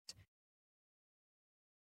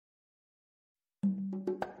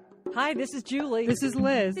Hi, this is Julie. This is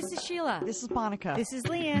Liz. This is Sheila. This is Monica. This is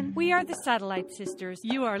Leanne. We are the Satellite Sisters.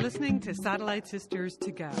 You are listening to Satellite Sisters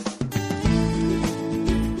to Go.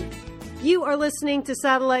 You are listening to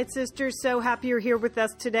Satellite Sisters. So happy you're here with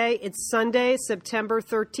us today. It's Sunday, September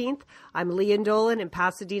 13th. I'm Leanne Dolan in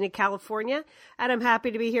Pasadena, California, and I'm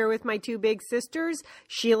happy to be here with my two big sisters.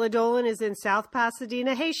 Sheila Dolan is in South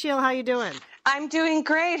Pasadena. Hey, Sheila, how you doing? I'm doing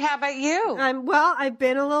great. How about you? Well, I've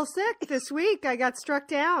been a little sick this week. I got struck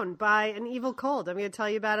down by an evil cold. I'm going to tell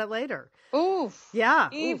you about it later. Oof. Yeah.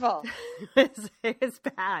 Evil. It's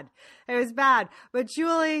bad. It was bad. But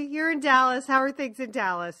Julie, you're in Dallas. How are things in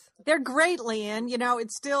Dallas? They're great, Leanne. You know,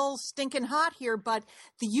 it's still stinking hot here, but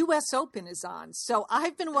the U.S. Open is on. So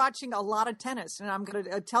I've been watching a lot of tennis, and I'm going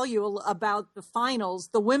to tell you about the finals,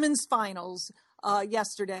 the women's finals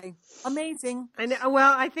yesterday. Amazing. I know.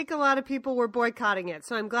 Well, I think a lot of people were boycotting it,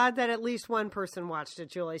 so I'm glad that at least one person watched it,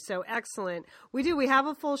 Julie. So excellent. We have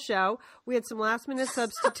a full show. We had some last minute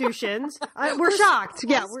substitutions. We're shocked.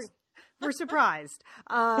 Yeah, we're surprised.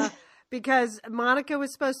 Because Monica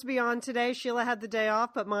was supposed to be on today. Sheila had the day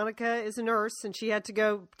off, but Monica is a nurse and she had to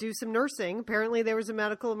go do some nursing. Apparently there was a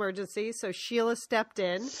medical emergency, so Sheila stepped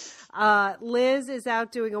in. Liz is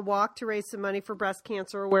out doing a walk to raise some money for breast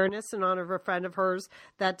cancer awareness in honor of a friend of hers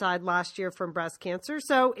that died last year from breast cancer.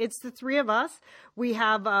 So it's the three of us. We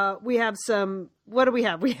have some, what do we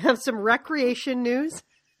have? We have some recreation news.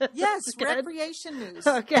 Yes, recreation news.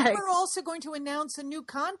 Okay. And we're also going to announce a new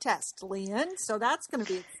contest, Leanne, so that's going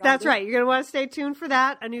to be exciting. That's right. You're going to want to stay tuned for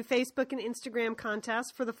that. A new Facebook and Instagram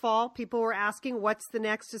contest for the fall. People were asking, what's the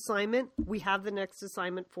next assignment? We have the next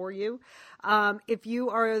assignment for you. If you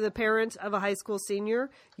are the parent of a high school senior,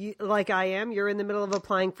 like I am, you're in the middle of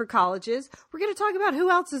applying for colleges. We're going to talk about who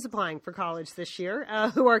else is applying for college this year,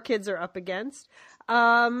 who our kids are up against.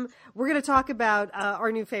 We're going to talk about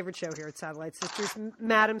our new favorite show here at Satellite Sisters,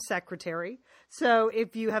 Madam Secretary. So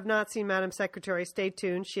if you have not seen Madam Secretary, stay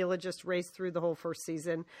tuned. Sheila just raced through the whole first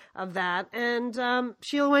season of that. And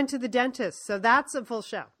Sheila went to the dentist. So that's a full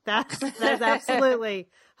show. That's absolutely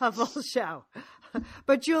a full show.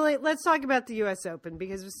 But Julie, let's talk about the U.S. Open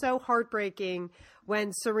because it was so heartbreaking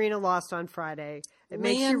when Serena lost on Friday.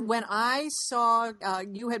 When I saw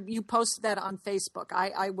you posted that on Facebook,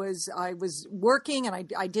 I was working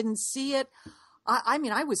and I didn't see it. I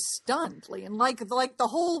mean, I was stunned, and like the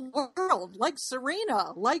whole world, like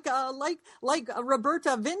Serena, like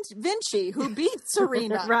Roberta Vinci, who beat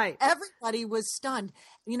Serena. Right. Everybody was stunned,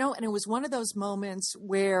 and it was one of those moments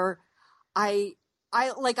where I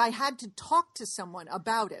had to talk to someone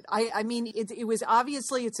about it. I mean, it was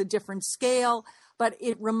obviously it's a different scale, but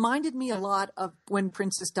it reminded me a lot of when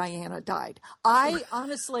Princess Diana died. I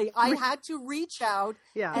had to reach out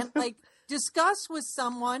and discuss with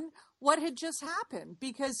someone what had just happened,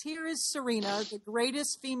 because here is Serena, the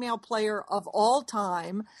greatest female player of all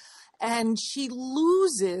time, and she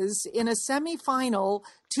loses in a semifinal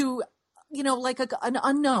to, an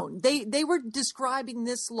unknown. They were describing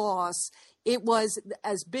this loss. It was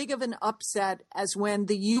as big of an upset as when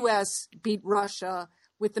the U.S. beat Russia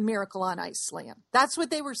with the Miracle on Ice Slam. That's what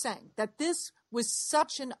they were saying, that this was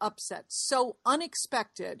such an upset, so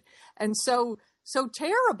unexpected and so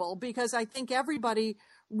terrible, because I think everybody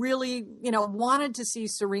really, wanted to see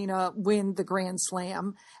Serena win the Grand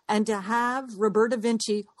Slam, and to have Roberta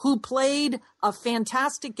Vinci, who played a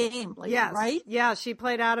fantastic game, right? Yeah, she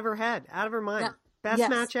played out of her head, out of her mind. Yeah. Best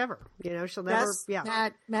match ever. She'll never. Best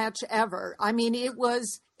match ever. I mean, it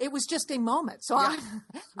was just a moment. So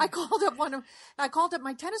I called up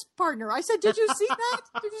my tennis partner. I said, "Did you see that?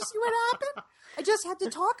 Did you see what happened?" I just had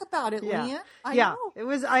to talk about it, Leanne. I know. It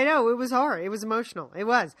was hard. It was emotional. It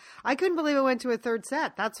was. I couldn't believe it went to a third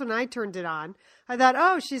set. That's when I turned it on. I thought,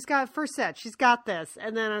 oh, she's got first set. She's got this.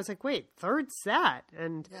 And then I was like, wait, third set.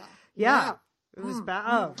 And it was bad.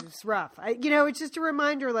 Oh, it was rough. It's just a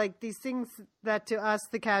reminder, like these things that to us,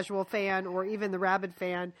 the casual fan or even the rabid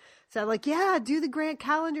fan, said do the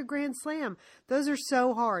Grand Slam. Those are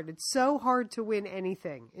so hard. It's so hard to win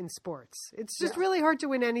anything in sports. It's just really hard to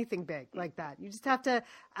win anything big like that. You just have to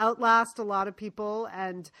outlast a lot of people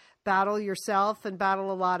and battle yourself and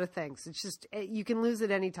battle a lot of things. It's just, you can lose at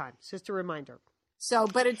any time. It's just a reminder. So,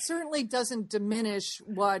 but it certainly doesn't diminish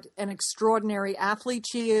what an extraordinary athlete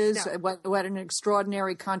she is, what an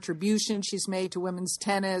extraordinary contribution she's made to women's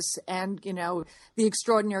tennis, and, the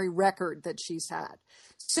extraordinary record that she's had.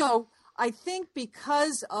 So I think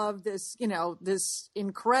because of this, this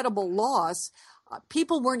incredible loss,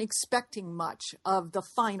 people weren't expecting much of the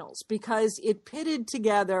finals, because it pitted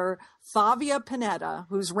together Flavia Pennetta,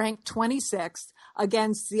 who's ranked 26th,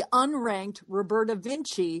 against the unranked Roberta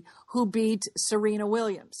Vinci, who beat Serena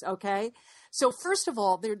Williams. Okay. So first of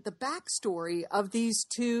all, the backstory of these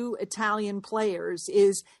two Italian players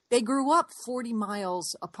is they grew up 40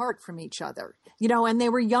 miles apart from each other, and they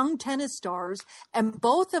were young tennis stars, and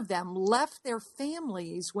both of them left their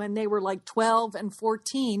families when they were like 12 and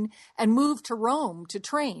 14 and moved to Rome to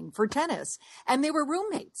train for tennis. And they were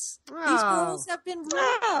roommates. Oh. These girls have been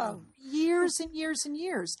roommates for years and years and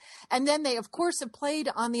years. And then they, of course, have played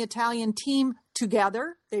on the Italian team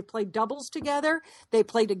together. They played doubles together. They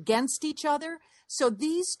played against each other. So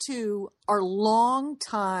these two are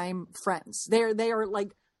longtime friends. They are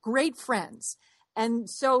like great friends. And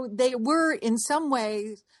so they were in some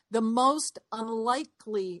ways the most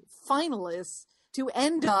unlikely finalists to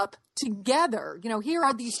end up together. Here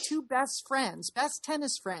are these two best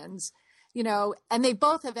tennis friends, and they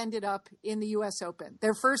both have ended up in the U.S. Open,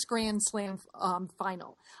 their first Grand Slam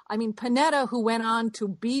final. I mean, Panetta, who went on to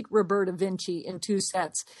beat Roberta Vinci in 2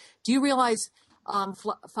 sets. Do you realize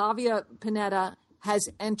Flavia Panetta has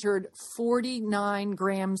entered 49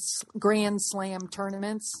 Grand Slam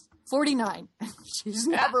tournaments? 49. She's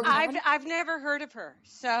never won. I've never heard of her.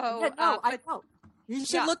 So I know. You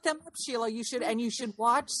should look them up, Sheila. You should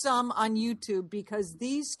watch some on YouTube, because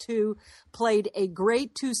these two played a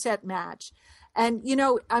great 2-set match. And,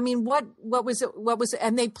 what was it?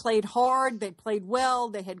 And they played hard. They played well.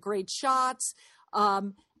 They had great shots.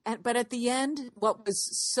 But at the end, what was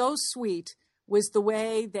so sweet was the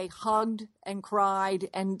way they hugged and cried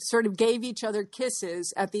and sort of gave each other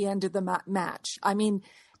kisses at the end of the match. I mean,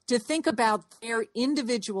 to think about their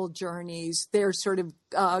individual journeys, their sort of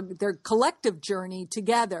their collective journey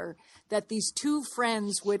together, that these two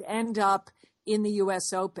friends would end up in the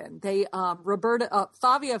U.S. Open.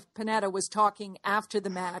 Flavia Panetta was talking after the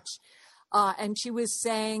match, and she was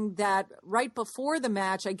saying that right before the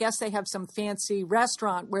match, I guess they have some fancy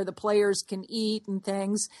restaurant where the players can eat and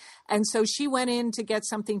things. And so she went in to get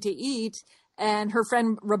something to eat, and her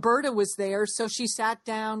friend Roberta was there. So she sat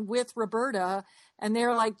down with Roberta, and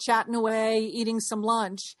they're like chatting away, eating some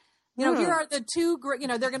lunch. Here are the two,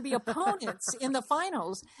 they're going to be opponents in the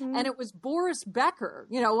finals. And it was Boris Becker,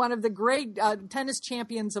 one of the great tennis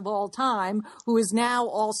champions of all time, who is now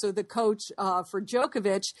also the coach for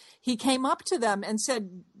Djokovic. He came up to them and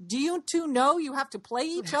said, "Do you two know you have to play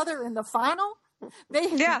each other in the final?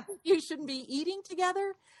 You shouldn't be eating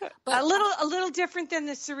together." But a little different than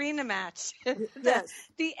the Serena match.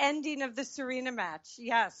 The ending of the Serena match.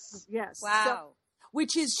 Yes. Wow. So,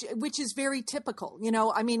 which is very typical.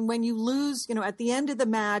 I mean, when you lose, at the end of the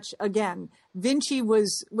match, again, Vinci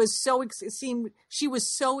was so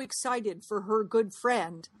excited for her good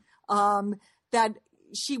friend that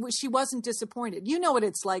she wasn't disappointed. You know what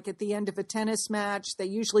it's like at the end of a tennis match. They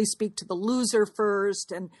usually speak to the loser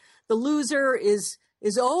first, and the loser is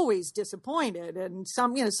always disappointed and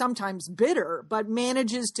sometimes bitter, but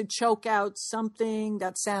manages to choke out something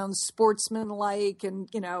that sounds sportsmanlike and,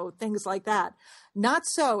 things like that. Not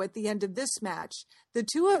so at the end of this match. The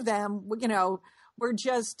two of them, were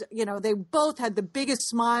just, they both had the biggest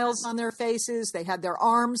smiles on their faces. They had their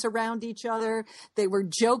arms around each other. They were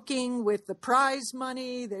joking with the prize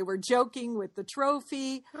money. They were joking with the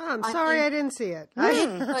trophy. Oh, I'm sorry I didn't see it.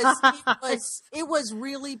 It was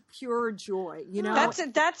really pure joy, That's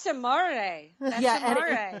amore. That's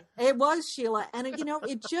amore. It was, Sheila. And,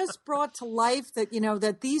 it just brought to life that,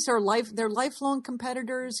 that these are they're lifelong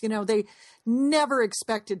competitors. They never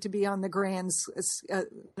expected to be on the grand,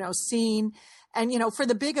 scene. And, for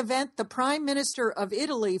the big event, the Prime Minister of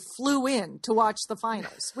Italy flew in to watch the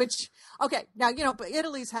finals, which, okay, now, but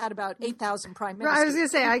Italy's had about 8,000 prime ministers. I was going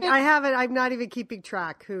to say, I haven't, I'm not even keeping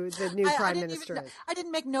track who the new Prime Minister is. I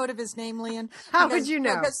didn't make note of his name, Lian. How would you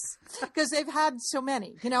know? Because they've had so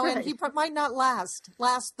many, right. And he might not last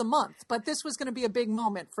the month, but this was going to be a big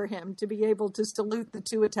moment for him to be able to salute the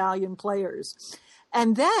two Italian players.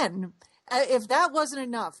 And then, if that wasn't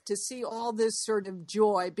enough to see all this sort of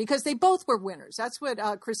joy, because they both were winners. That's what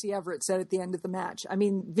Chrissy Everett said at the end of the match. I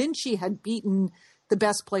mean, Vinci had beaten the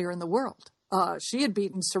best player in the world. She had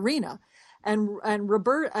beaten Serena, and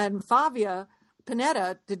Flavia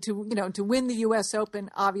Panetta to win the U.S. Open.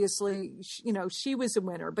 Obviously, she was a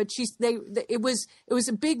winner, but it was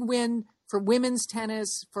a big win for women's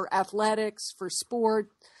tennis, for athletics, for sport,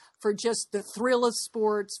 for just the thrill of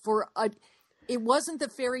sports, It wasn't the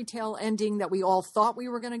fairy tale ending that we all thought we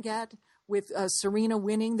were going to get with Serena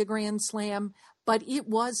winning the Grand Slam, but it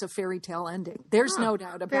was a fairy tale ending. There's no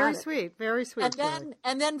doubt about very it. Sweet, very sweet.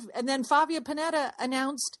 And then Flavia Panetta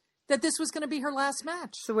announced that this was going to be her last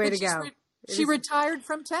match. It's the way to go. She retired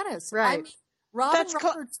from tennis. Right. I mean, Robin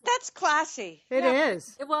Roberts. That's classy. It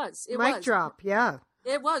is. It was. Mic drop. Yeah.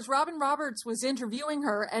 It was. Robin Roberts was interviewing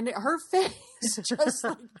her, and her face just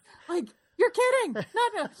like You're kidding.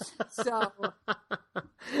 No. So,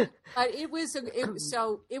 but it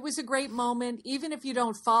was a great moment. Even if you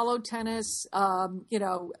don't follow tennis,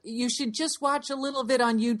 you should just watch a little bit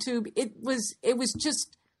on YouTube. It was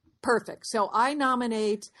just perfect. So I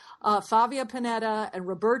nominate Fabia Panetta and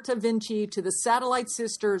Roberta Vinci to the Satellite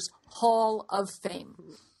Sisters Hall of Fame.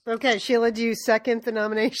 Okay, Sheila, do you second the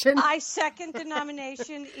nomination? I second the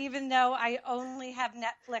nomination, even though I only have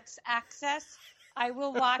Netflix access. I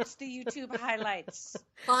will watch the YouTube highlights.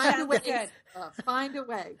 Find a way. Good. Find a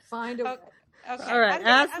way. Okay. All right.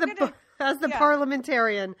 As the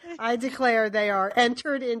parliamentarian, I declare they are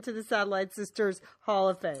entered into the Satellite Sisters Hall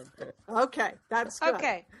of Fame. Okay, that's good.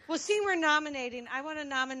 Okay. Well, see, we're nominating. I want to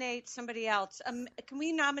nominate somebody else. Can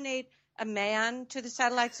we nominate a man to the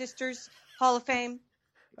Satellite Sisters Hall of Fame?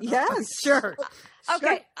 Yes. Sure.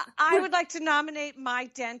 Okay. I would like to nominate my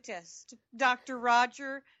dentist, Dr.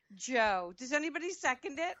 Roger Joe. Does anybody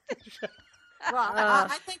second it? Well,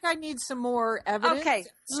 I think I need some more evidence. Okay.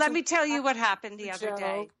 Let me tell you what happened the other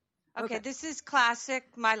day. Okay. This is classic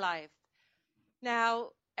my life.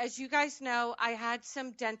 Now, as you guys know, I had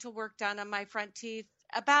some dental work done on my front teeth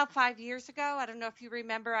about 5 years ago. I don't know if you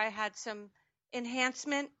remember, I had some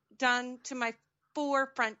enhancement done to my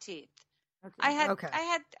 4 front teeth. Okay. I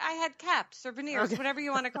had caps or veneers, whatever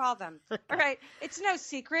you want to call them. All right. It's no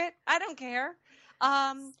secret. I don't care.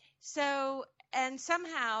 So, and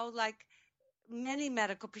somehow, like many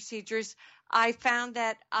medical procedures, I found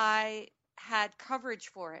that I had coverage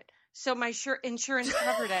for it. So my insurance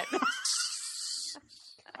covered it.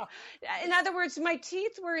 In other words, my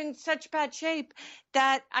teeth were in such bad shape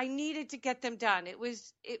that I needed to get them done. It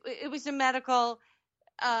was a medical,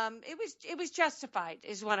 it was justified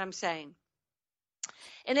is what I'm saying.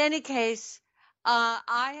 In any case,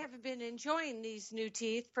 I have been enjoying these new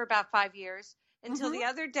teeth for about 5 years until the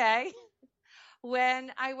other day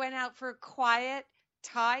when I went out for a quiet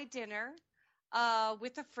Thai dinner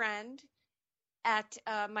with a friend at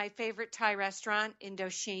my favorite Thai restaurant,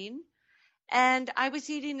 Indochine. And I was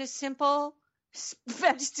eating a simple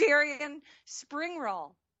vegetarian spring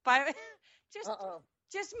roll.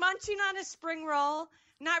 Just munching on a spring roll.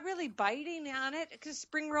 Not really biting on it because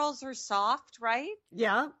spring rolls are soft, right?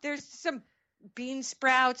 Yeah. There's some bean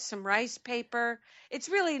sprouts, some rice paper. It's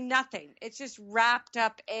really nothing. It's just wrapped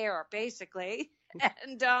up air, basically.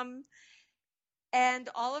 And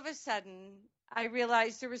all of a sudden, I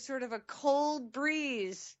realized there was sort of a cold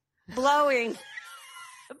breeze blowing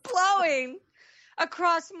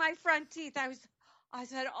across my front teeth. I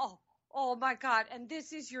said, oh my God. And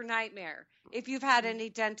this is your nightmare. If you've had any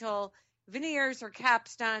dental veneers or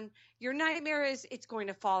caps done, your nightmare is it's going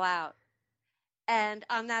to fall out. And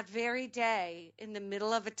on that very day, in the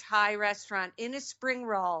middle of a Thai restaurant, in a spring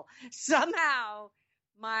roll, somehow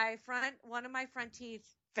one of my front teeth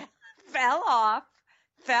fell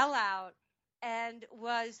out, and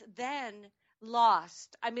was then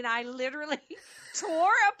lost. I mean, I literally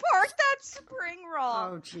tore apart that spring roll.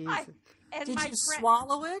 Oh, jeez. Did you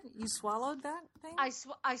swallow it? You swallowed that thing?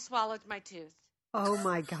 I swallowed my tooth. Oh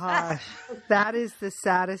my gosh. That is the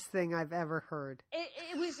saddest thing I've ever heard.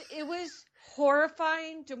 It was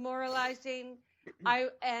horrifying, demoralizing.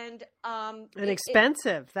 And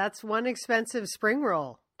expensive. That's one expensive spring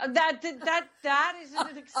roll. That is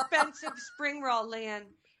an expensive spring roll, Leanne.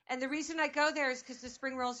 And the reason I go there is because the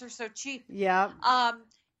spring rolls are so cheap. Yeah.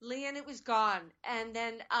 Leanne, it was gone. And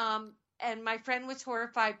then and my friend was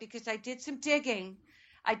horrified because I did some digging.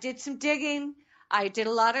 I did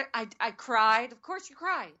a lot of, I cried. Of course you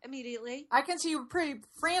cry immediately. I can see you were pretty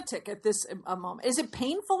frantic at this moment. Is it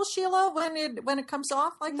painful, Sheila, when it comes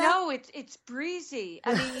off like that? No, it's breezy.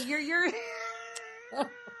 I mean, you're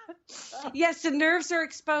yes, the nerves are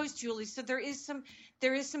exposed, Julie. So there is some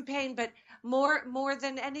pain, but more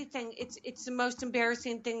than anything, it's the most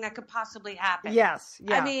embarrassing thing that could possibly happen. Yes.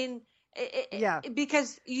 Yeah. I mean,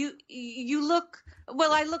 because you look,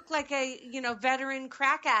 well, I look like a, veteran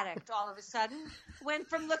crack addict all of a sudden. Went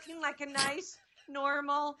from looking like a nice,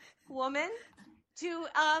 normal woman to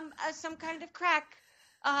some kind of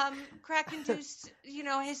crack-induced,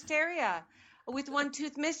 hysteria with one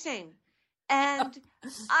tooth missing. And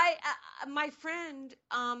my friend,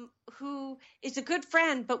 who is a good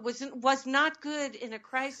friend but was not good in a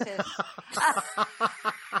crisis,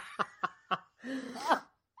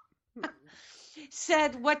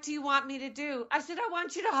 said, "What do you want me to do?" I said, "I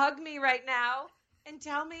want you to hug me right now and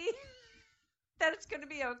tell me that it's going to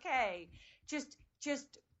be okay. Just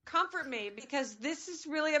comfort me because this is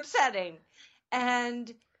really upsetting."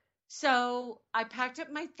 And so I packed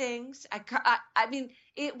up my things. I mean,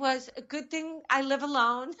 it was a good thing I live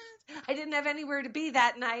alone. I didn't have anywhere to be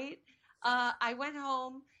that night. I went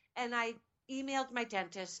home and I emailed my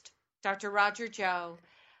dentist, Dr. Roger Joe,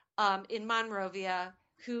 in Monrovia,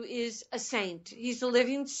 who is a saint. He's a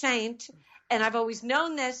living saint. And I've always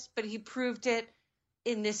known this, but he proved it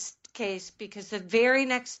in this case because the very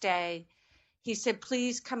next day, he said,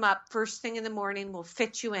 please come up first thing in the morning. We'll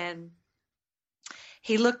fit you in.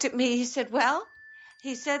 He looked at me. He said, well,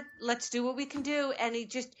 let's do what we can do. And the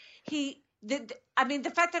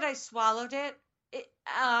fact that I swallowed it,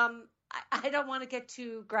 I don't want to get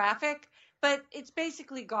too graphic, but it's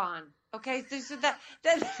basically gone. Okay.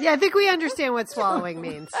 Yeah, I think we understand what swallowing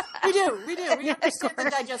means. We do. We understand the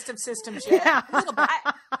digestive system, Jen. Yeah. A little bit.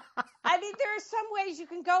 I mean, there are some ways you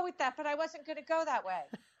can go with that, but I wasn't going to go that way.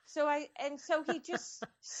 So he just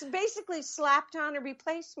basically slapped on a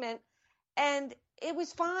replacement, and it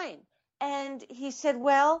was fine. And he said,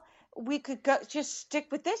 well, we could just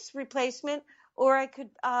stick with this replacement, or I'd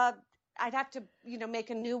have to, make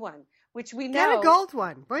a new one, which we know. Get a gold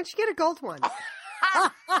one. Why don't you get a gold one?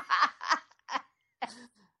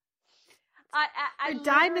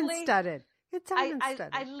 Diamond studded. It's diamond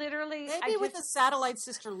studded. I literally. Maybe with the Satellite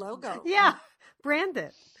Sister logo. Yeah. Brand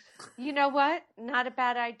it. You know what? Not a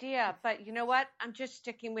bad idea. But you know what? I'm just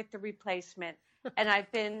sticking with the replacement. And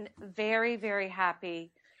I've been very, very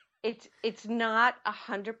happy. It's not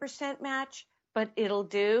 100% match, but it'll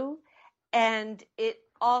do. And it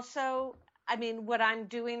also, what I'm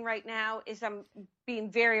doing right now is I'm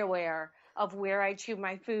being very aware of where I chew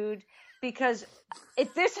my food, because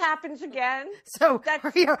if this happens again. So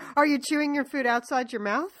are you chewing your food outside your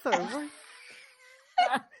mouth? Or what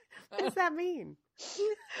does that mean?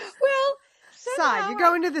 Well, side. You're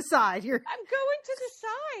going to the side. I'm going to the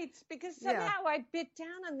sides because somehow I bit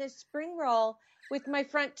down on this spring roll with my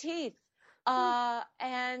front teeth. Again,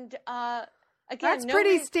 that's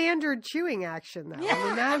pretty standard chewing action, though.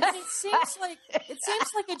 Yeah, it seems like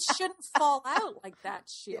it shouldn't fall out like that,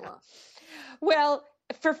 Sheila. Yeah. Well,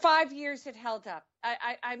 for 5 years it held up.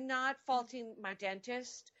 I'm not faulting my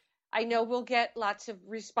dentist. I know we'll get lots of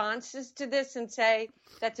responses to this and say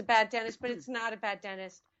that's a bad dentist, but it's not a bad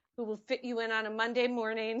dentist who will fit you in on a Monday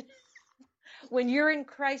morning when you're in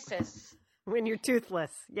crisis. When you're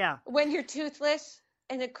toothless, yeah. When you're toothless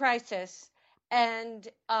in a crisis, and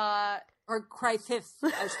or crisis,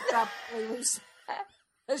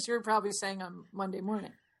 as you're probably saying on Monday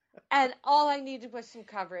morning. And all I needed was some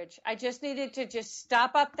coverage. I just needed to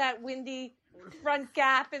stop up that windy front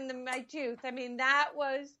gap in my tooth. That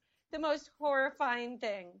was the most horrifying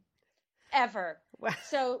thing ever. Wow.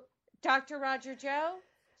 So, Dr. Roger Joe,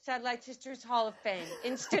 Satellite Sisters Hall of Fame,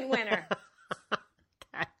 instant winner.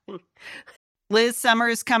 Liz, summer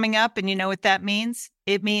is coming up, and you know what that means?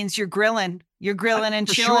 It means you're grilling. You're grilling and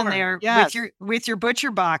chilling there with your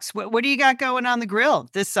butcher box. What do you got going on the grill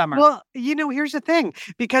this summer? Well, here's the thing.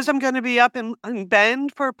 Because I'm going to be up in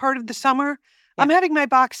Bend for part of the summer, I'm having my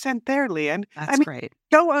box sent there, Leanne. That's great.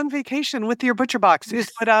 Go on vacation with your butcher box is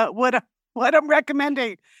what I'm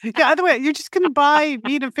recommending. Yeah, otherwise, you're just going to buy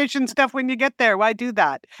meat and fish and stuff when you get there. Why do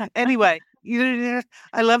that? Anyway,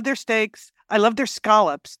 I love their steaks. I love their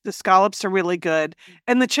scallops. The scallops are really good.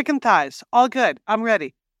 And the chicken thighs, all good. I'm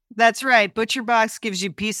ready. That's right. Butcher Box gives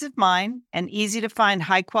you peace of mind and easy to find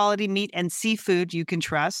high quality meat and seafood you can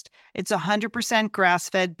trust. It's 100%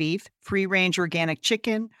 grass-fed beef, free-range organic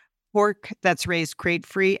chicken, pork that's raised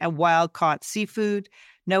crate-free, and wild-caught seafood.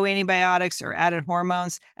 No antibiotics or added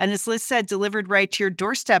hormones. And as Liz said, delivered right to your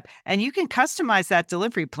doorstep. And you can customize that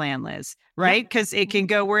delivery plan, Liz, right? Because it can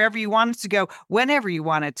go wherever you want it to go, whenever you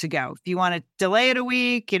want it to go. If you want to delay it a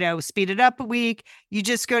week, speed it up a week, you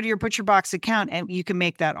just go to your Butcher Box account and you can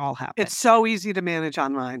make that all happen. It's so easy to manage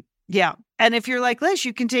online. Yeah. And if you're like Liz,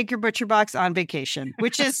 you can take your Butcher Box on vacation,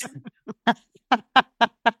 which is...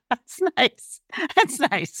 That's nice. That's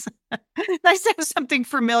nice. Nice to have something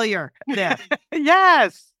familiar there.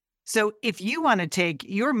 Yes. So if you want to take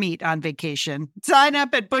your meat on vacation, sign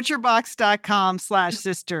up at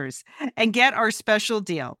butcherbox.com/sisters and get our special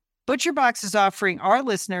deal. ButcherBox is offering our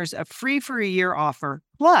listeners a free for a year offer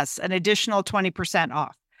plus an additional 20%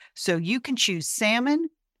 off. So you can choose salmon,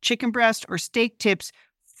 chicken breast, or steak tips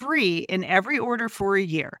free in every order for a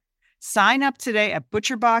year. Sign up today at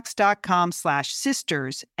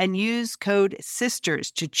butcherbox.com/sisters and use code SISTERS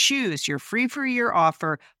to choose your free for a year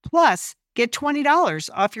offer, plus get $20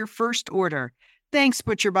 off your first order. Thanks,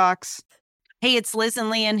 ButcherBox. Hey, it's Liz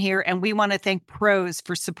and Leanne here, and we want to thank Prose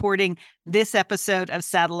for supporting this episode of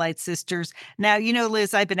Satellite Sisters. Now,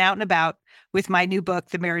 Liz, I've been out and about with my new book,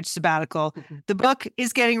 The Marriage Sabbatical. The book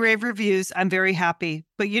is getting rave reviews. I'm very happy.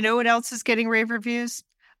 But you know what else is getting rave reviews?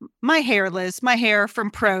 My hair, Liz, my hair from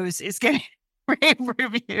Prose is getting rave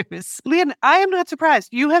reviews. Leanne, I am not surprised.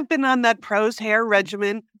 You have been on that Prose hair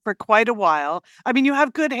regimen for quite a while. I mean, you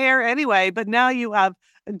have good hair anyway, but now you have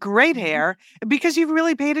great hair because you've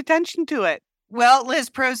really paid attention to it. Well, Liz,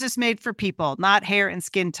 Prose is made for people, not hair and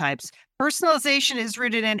skin types. Personalization is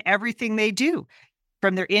rooted in everything they do,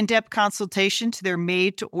 from their in-depth consultation to their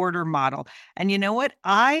made-to-order model. And you know what?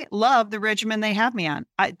 I love the regimen they have me on.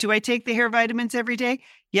 Do I take the hair vitamins every day?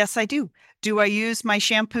 Yes, I do. Do I use my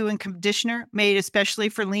shampoo and conditioner made especially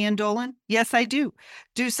for Leanne Dolan? Yes, I do.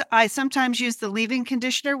 I sometimes use the leave-in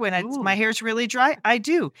conditioner when my hair's really dry? I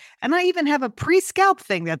do. And I even have a pre-scalp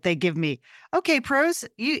thing that they give me. Okay, Prose,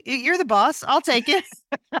 you're the boss. I'll take it.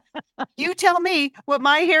 You tell me what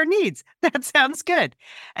my hair needs. That sounds good.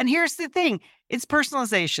 And here's the thing. It's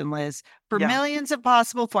personalization, Liz. For millions of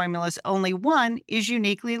possible formulas, only one is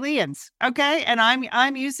uniquely Leanne's. Okay? And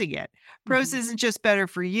I'm using it. Prose isn't just better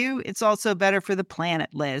for you, it's also better for the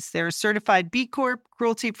planet, Liz. They're a certified B Corp,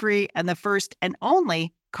 cruelty-free, and the first and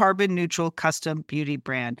only carbon neutral custom beauty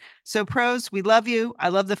brand. So Prose, we love you. I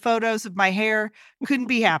love the photos of my hair. Couldn't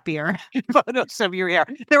be happier. Photos of your hair.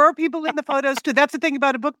 There are people in the photos too. That's the thing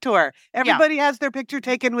about a book tour. Everybody has their picture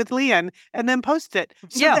taken with Leanne and then post it.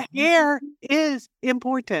 So the hair is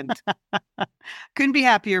important. Couldn't be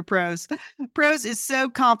happier, Prose. Prose is so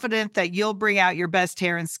confident that you'll bring out your best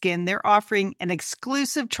hair and skin. They're offering an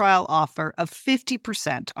exclusive trial offer of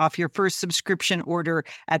 50% off your first subscription order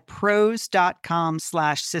at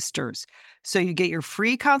prose.com/sisters. So you get your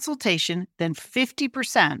free consultation, then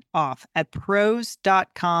 50% off at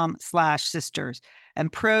prose.com/sisters.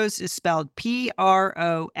 And Prose is spelled Prose.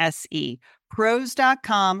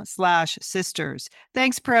 Prose.com/sisters.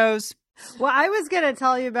 Thanks, Prose. Well, I was going to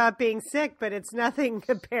tell you about being sick, but it's nothing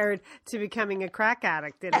compared to becoming a crack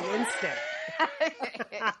addict in an instant.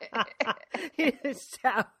 So,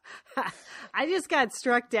 I just got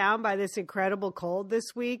struck down by this incredible cold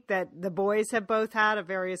this week that the boys have both had at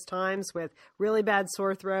various times with really bad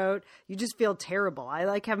sore throat. You just feel terrible.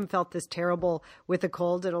 I haven't felt this terrible with a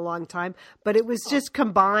cold in a long time, but it was just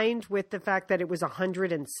combined with the fact that it was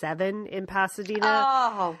 107 in Pasadena.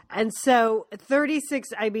 Oh. And so 36,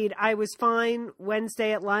 I mean, I was fine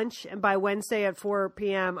Wednesday at lunch, and by Wednesday at 4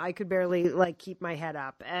 p.m. I could barely keep my head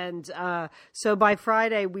up. And so by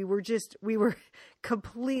Friday we were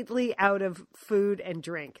completely out of food and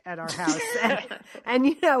drink at our house. and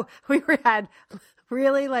we had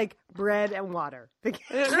really bread and water. The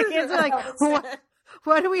kids are like,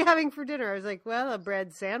 what are we having for dinner? I was like, well, a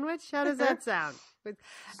bread sandwich. How does that sound?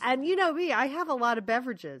 And you know me, I have a lot of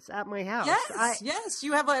beverages at my house. Yes,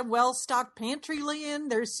 you have a well-stocked pantry, Leanne.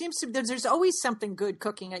 There's always something good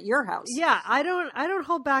cooking at your house. Yeah, I don't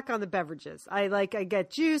hold back on the beverages. I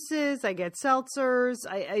get juices, I get seltzers,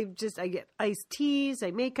 I get iced teas,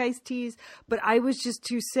 I make iced teas, but I was just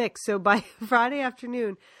too sick. So by Friday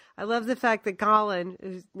afternoon, I love the fact that Colin,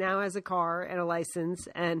 who now has a car and a license,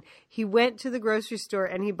 and he went to the grocery store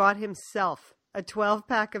and he bought himself a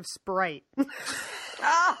 12-pack of Sprite.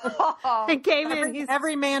 And came in.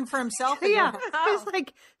 Every man for himself. Yeah. I was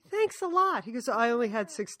like, thanks a lot. He goes, I only had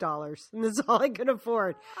 $6 and that's all I could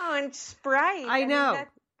afford. Oh, and Sprite. I know.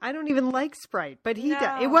 I don't even like Sprite, but he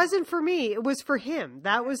does. It wasn't for me. It was for him.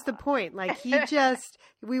 That was the point.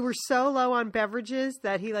 We were so low on beverages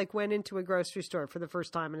that he went into a grocery store for the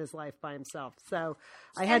first time in his life by himself. So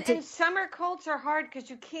I had to. And summer colds are hard because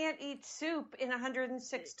you can't eat soup in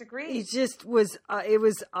 106 degrees. It just was. It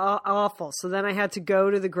was awful. So then I had to go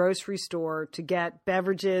to the grocery store to get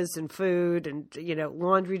beverages and food and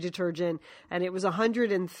laundry detergent, and it was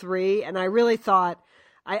 103. And I really thought.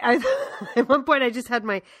 I at one point I just had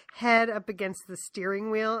my head up against the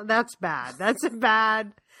steering wheel. That's bad. That's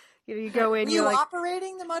bad. You go in. Were you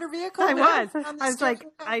operating the motor vehicle? I was. I was like,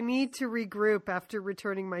 I need to regroup after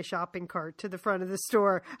returning my shopping cart to the front of the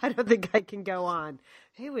store. I don't think I can go on.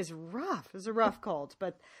 It was rough. It was a rough cold,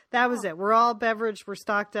 but that was it. We're all beveraged. We're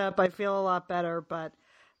stocked up. I feel a lot better, but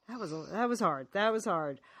that was hard. That was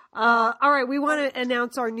hard. All right, we want to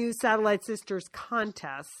announce our new Satellite Sisters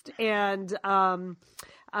contest, and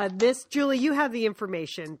this, Julie, you have the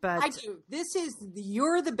information, but I do. This is the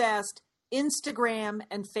You're the Best Instagram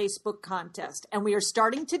and Facebook contest, and we are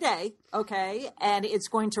starting today, okay? And it's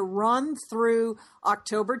going to run through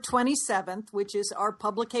October 27th, which is our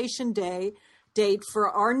publication date for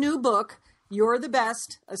our new book, You're the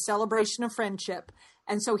Best: A Celebration of Friendship.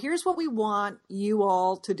 And so here's what we want you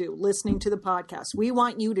all to do, listening to the podcast. We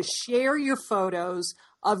want you to share your photos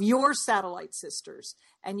of your Satellite Sisters,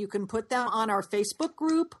 and you can put them on our Facebook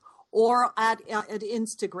group or at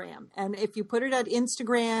Instagram. And if you put it at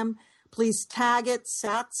Instagram, please tag it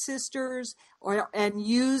Sat Sisters and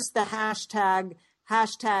use the hashtag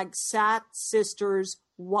hashtag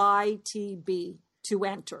SatSistersYTB to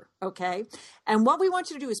enter. Okay. And what we want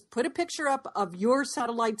you to do is put a picture up of your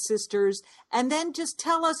satellite sisters and then just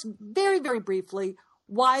tell us very, very briefly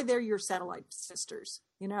why they're your satellite sisters,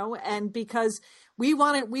 and because we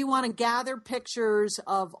want to gather pictures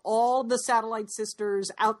of all the satellite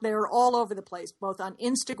sisters out there all over the place, both on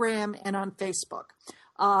Instagram and on Facebook.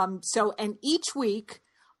 And each week,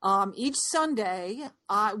 each Sunday,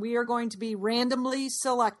 we are going to be randomly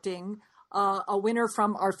selecting a winner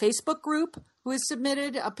from our Facebook group who has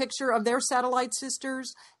submitted a picture of their satellite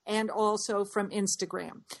sisters, and also from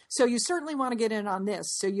Instagram. So you certainly want to get in on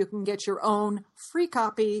this so you can get your own free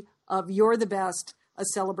copy of You're the Best, A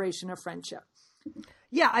Celebration of Friendship.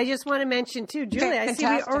 Yeah, I just want to mention too, Julie, I see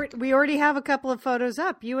we already have a couple of photos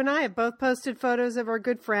up. You and I have both posted photos of our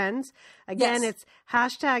good friends. Again, It's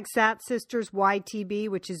hashtag SatSistersYTB,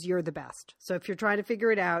 which is You're the Best. So if you're trying to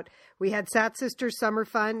figure it out, we had Sat Sisters Summer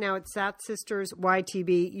Fun. Now it's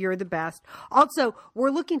SatSistersYTB, You're the Best. Also,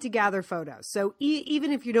 we're looking to gather photos. So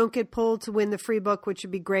even if you don't get pulled to win the free book, which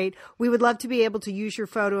would be great, we would love to be able to use your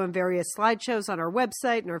photo on various slideshows on our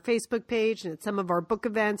website and our Facebook page and at some of our book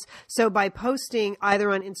events. So by posting either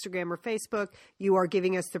on Instagram or Facebook, you are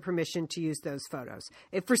giving us the permission to use those photos.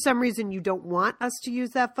 If for some reason you don't want us to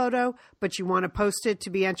use that photo, but you want to post it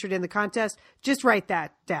to be entered in the contest, just write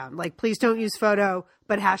that down. Like, please don't use photo,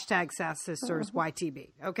 but hashtag SatSistersYTB.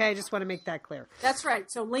 Okay, I just want to make that clear. That's right.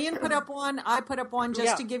 So Lian put up one, I put up one,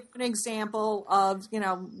 just to give an example of,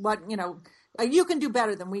 you can do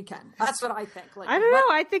better than we can. That's what I think. I don't know.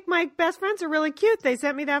 I think my best friends are really cute. They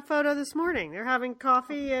sent me that photo this morning. They're having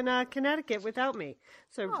coffee in Connecticut without me.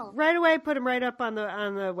 So right away, put them right up on the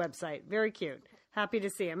website. Very cute. Happy to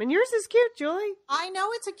see them. And yours is cute, Julie. I know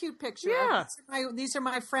it's a cute picture. Yeah. These are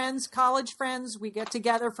my friends, college friends. We get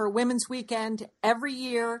together for Women's Weekend every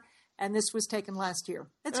year. And this was taken last year.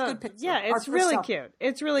 It's a good picture. Yeah, it's really cute.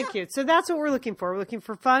 It's really cute. So that's what we're looking for. We're looking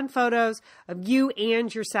for fun photos of you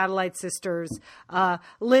and your satellite sisters.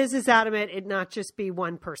 Liz is adamant it not just be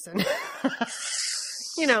one person.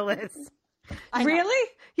 Liz. Really?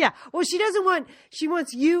 Yeah. Well, she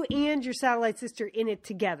wants you and your satellite sister in it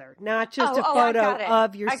together, not just a photo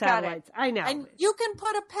of your satellites. I know. And you can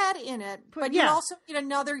put a pet in it, but you also need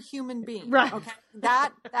another human being. Right. Okay.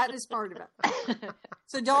 That is part of it.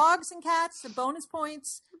 So dogs and cats, the bonus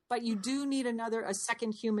points, but you do need a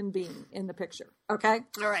second human being in the picture. Okay.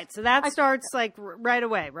 All right. So that starts right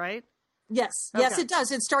away, right? Yes. Okay. Yes, it does.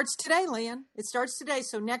 It starts today, Lian. It starts today.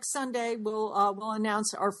 So next Sunday, we'll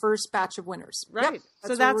announce our first batch of winners. Right. Yep.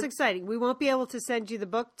 So that's exciting. We won't be able to send you the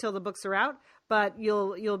book till the books are out, but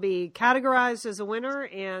you'll be categorized as a winner,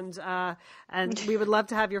 and we would love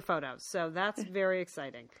to have your photos. So that's very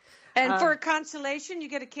exciting. And for consolation, you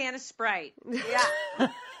get a can of Sprite. Yeah.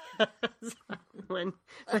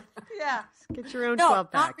 Yeah. Get your own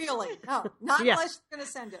 12 pack. Not really. No, not unless you're going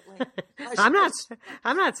to send it, Lian.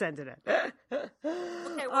 I'm not sending it. Okay.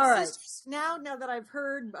 Well, sisters, now that I've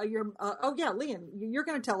heard Lian, you're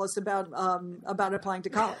going to tell us about applying to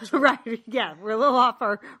college. Right. Yeah. We're a little off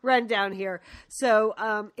our rundown here. So,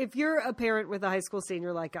 if you're a parent with a high school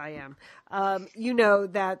senior like I am, you know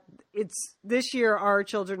that this year our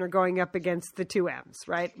children are going up against the two M's,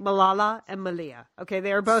 right? Malala and Malia. Okay.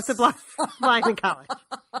 They are both applying to college.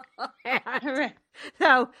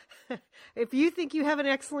 So if you think you have an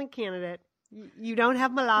excellent candidate, you don't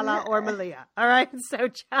have Malala or Malia. All right. So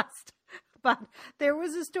but there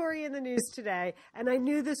was a story in the news today, and I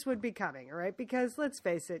knew this would be coming, all right? Because let's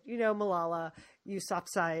face it, Malala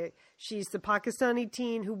Yousafzai, she's the Pakistani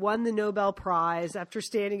teen who won the Nobel Prize after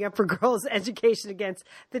standing up for girls' education against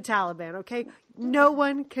the Taliban, okay? No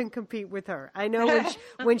one can compete with her. I know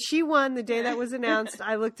when she won the day that was announced,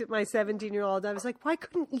 I looked at my 17-year-old. I was like, why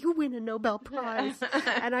couldn't you win a Nobel Prize?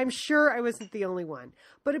 And I'm sure I wasn't the only one.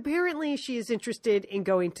 But apparently she is interested in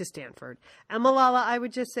going to Stanford. And Malala, I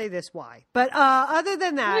would just say this, why? But other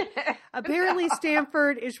than that, apparently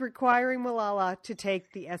Stanford is requiring Malala to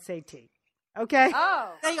take the SAT. Okay?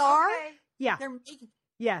 Oh. They are? Okay. Yeah. They're making...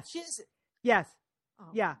 Yes. Yes. Oh.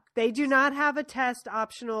 Yeah. They do not have a test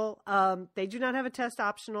optional. They do not have a test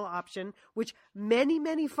optional option, which many,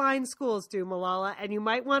 many fine schools do, Malala. And you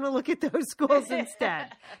might want to look at those schools instead.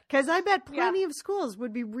 Because I bet plenty of schools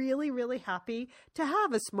would be really, really happy to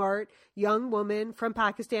have a smart young woman from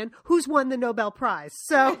Pakistan who's won the Nobel Prize.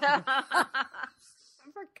 So...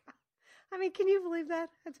 I mean, can you believe that?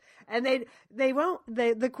 And they won't.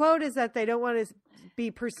 The quote is that they don't want to be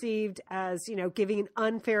perceived as giving an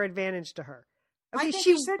unfair advantage to her. Okay, I think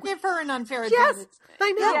you should give her an unfair advantage. Yes,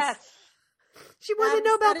 I know. Yes. She won the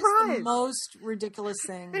Nobel That is Prize. the most ridiculous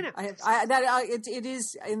thing. I know. It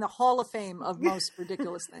is in the Hall of Fame of most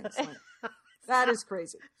ridiculous things. That is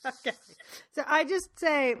crazy. Okay. So I just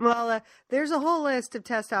say, well, there's a whole list of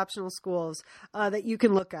test optional schools that you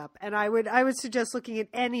can look up, and I would suggest looking at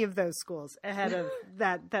any of those schools ahead of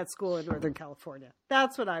that school in Northern California.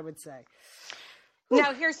 That's what I would say.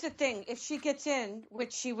 Now, here's the thing. If she gets in,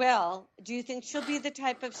 which she will, do you think she'll be the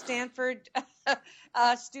type of Stanford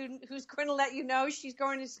student who's going to let you know she's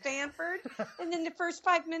going to Stanford? And in the first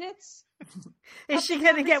 5 minutes? Is she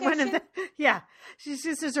going to get one of the? Yeah.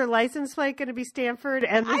 Is her license plate going to be Stanford?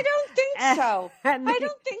 And I don't think so. I and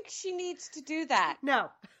don't think she needs to do that. No,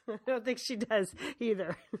 I don't think she does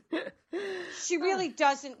either. She really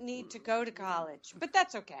doesn't need to go to college, but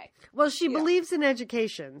that's okay. Well, she believes in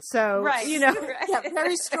education, so Right. Yeah,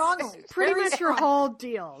 very strongly. pretty Very much her whole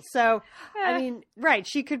deal. So, I mean, right,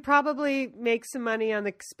 she could probably make some money on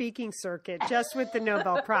the speaking circuit just with the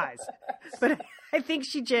Nobel Prize. But I think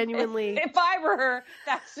she genuinely... If I were her,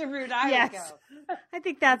 that's the route I would go. I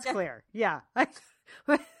think that's clear. Yeah.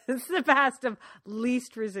 It's the path of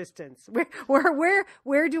least resistance.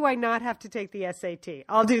 Where do I not have to take the SAT?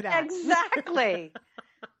 I'll do that. Exactly.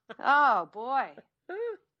 Oh, boy.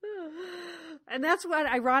 And that's what,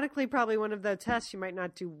 ironically, probably one of the tests you might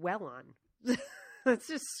not do well on. It's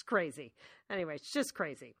just crazy. Anyway, it's just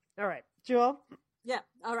crazy. All right, Jewel? Yeah.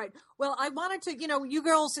 All right. Well, I wanted to, you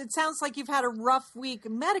girls, it sounds like you've had a rough week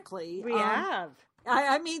medically. We have.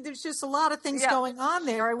 I mean, there's just a lot of things going on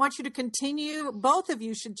there. I want you to continue. Both of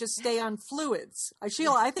you should just stay on fluids.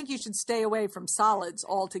 Sheila, I think you should stay away from solids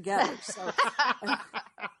altogether. So.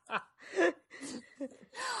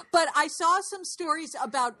 But I saw some stories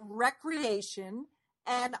about recreation,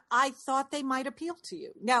 and I thought they might appeal to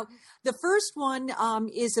you. Now, the first one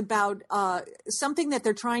is about something that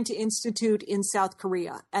they're trying to institute in South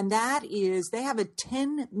Korea, and that is they have a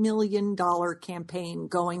 $10 million campaign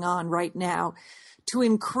going on right now to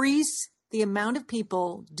increase the amount of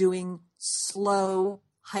people doing slow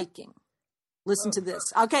hiking. Listen to this.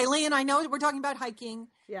 Okay, Leon, I know we're talking about hiking,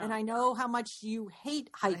 and I know how much you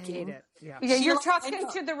hate hiking. I hate it. Yeah, you're talking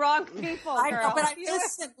to the wrong people, girl. I know, but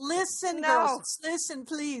listen, girls. Listen,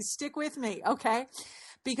 please, stick with me, okay?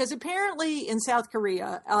 Because apparently in South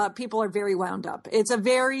Korea, people are very wound up. It's a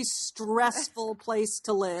very stressful place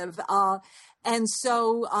to live. And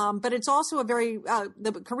so, but it's also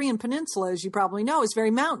the Korean peninsula, as you probably know, is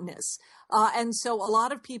very mountainous. And so a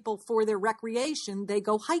lot of people, for their recreation, they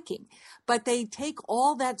go hiking, but they take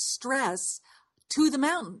all that stress to the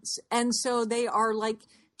mountains. And so they are like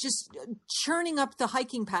just churning up the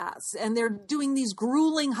hiking paths, and they're doing these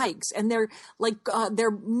grueling hikes, and they're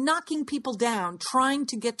knocking people down, trying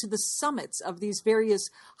to get to the summits of these various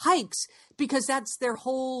hikes, because that's their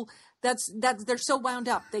whole, they're so wound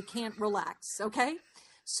up, they can't relax. Okay.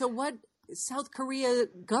 So what South Korea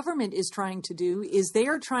government is trying to do is they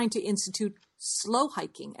are trying to institute slow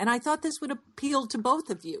hiking. And I thought this would appeal to both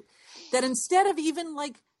of you, that instead of even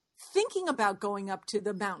like thinking about going up to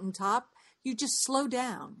the mountaintop, you just slow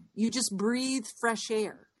down, you just breathe fresh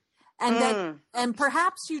air, and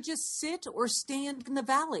perhaps you just sit or stand in the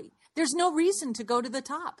valley. There's no reason to go to the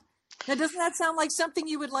top. Now, doesn't that sound like something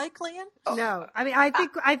you would like, Leon? No, I mean,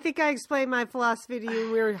 I think I explained my philosophy to you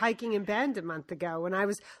when we were hiking in Bend a month ago when I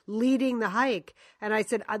was leading the hike, and I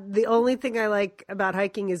said the only thing I like about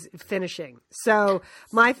hiking is finishing. So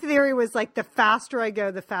my theory was like, the faster I go,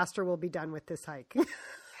 the faster we'll be done with this hike.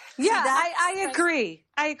 Yeah, I agree.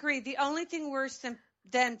 I agree. The only thing worse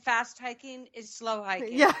than fast hiking is slow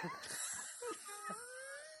hiking. Yeah.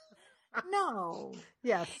 No.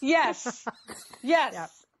 Yes. Yes. Yes. Yeah.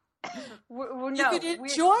 You could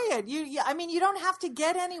enjoy it. I mean, you don't have to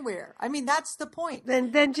get anywhere. I mean, that's the point.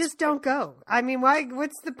 Then just don't go. I mean, why?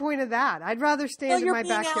 What's the point of that? I'd rather stand in my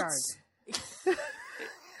backyard. I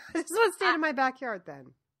just want to stand in my backyard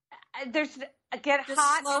then. There's get just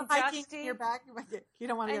hot slow and hiking dusty. in your back. You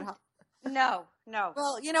don't want to get hot. No.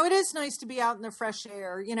 Well, it is nice to be out in the fresh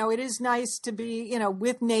air. It is nice to be,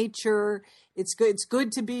 with nature. It's good. It's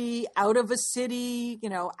good to be out of a city,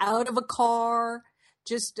 out of a car,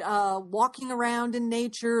 just walking around in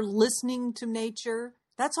nature, listening to nature.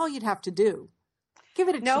 That's all you'd have to do. Give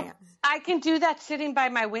it a chance. I can do that sitting by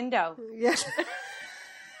my window. Yes.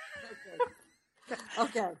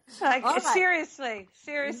 Okay. Like, all right.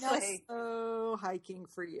 Seriously. No hiking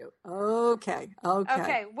for you. Okay.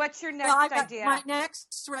 What's your next idea? My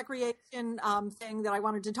next recreation thing that I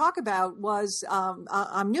wanted to talk about was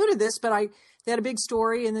I'm new to this, but they had a big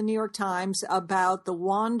story in the New York Times about the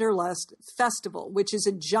Wanderlust Festival, which is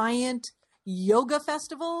a giant yoga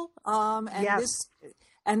festival. And yes.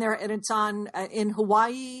 and it's on in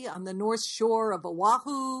Hawaii on the North Shore of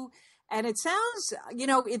Oahu. And it sounds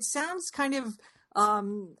kind of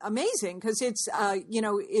amazing because it's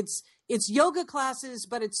yoga classes,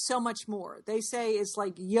 but it's so much more. They say it's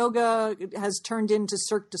like yoga has turned into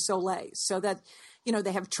Cirque du Soleil, so that,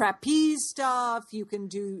 they have trapeze stuff. You can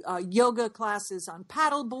do yoga classes on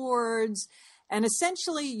paddle boards, and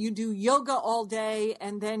essentially you do yoga all day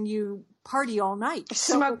and then you party all night.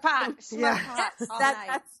 Smoke pot all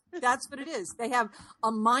night. That's what it is. They have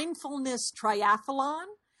a mindfulness triathlon,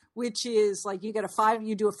 which is like you do a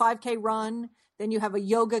 5K run, then you have a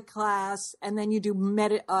yoga class, and then you do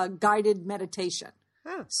guided meditation.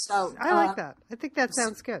 Oh, so I like that. I think that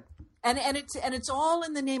sounds good. And it's all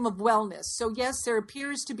in the name of wellness. So yes, there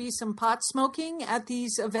appears to be some pot smoking at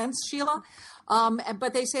these events, Sheila.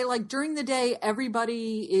 But they say like during the day,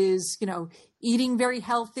 everybody is, eating very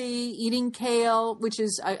healthy, eating kale, which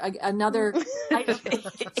is another item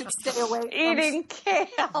to stay away from.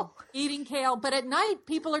 Eating kale. But at night,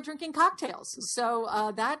 people are drinking cocktails. So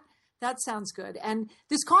that sounds good. And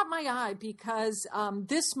this caught my eye because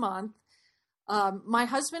this month, my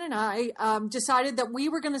husband and I decided that we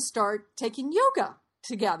were going to start taking yoga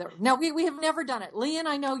together. Now, we have never done it. Leanne,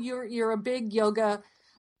 I know you're a big yoga.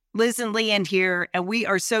 Liz and Leanne here, and we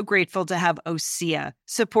are so grateful to have OSEA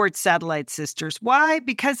support Satellite Sisters. Why?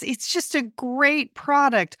 Because it's just a great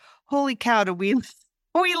product. Holy cow, we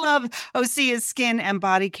love OSEA's skin and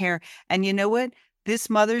body care. And you know what? This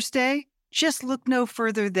Mother's Day, just look no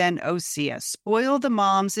further than OSEA. Spoil the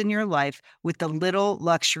moms in your life with the little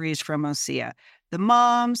luxuries from OSEA. The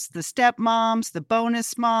moms, the stepmoms, the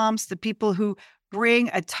bonus moms, the people who bring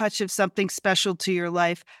a touch of something special to your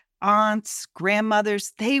life. Aunts,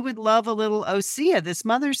 grandmothers, they would love a little OSEA this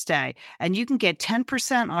Mother's Day. And you can get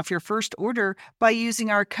 10% off your first order by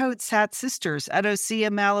using our code SATSisters at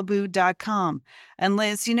OSEAMalibu.com. And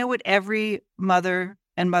Liz, you know what every mother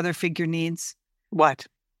and mother figure needs? What?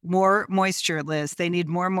 More moisture, Liz. They need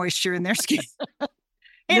more moisture in their skin.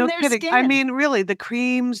 No kidding. I mean, really, the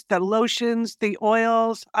creams, the lotions, the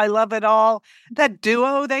oils, I love it all. That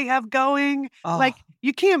duo they have going,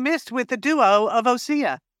 you can't miss with the duo of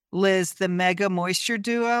OSEA. Liz, the Mega Moisture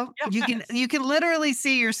Duo. Yes. You can literally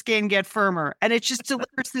see your skin get firmer, and it just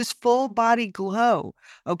delivers this full body glow.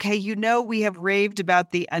 Okay, we have raved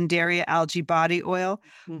about the Undaria Algae Body Oil.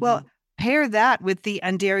 Mm-hmm. Well, pair that with the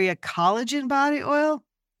Undaria Collagen Body Oil.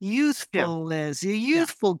 Youthful, Liz. A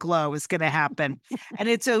youthful glow is going to happen. And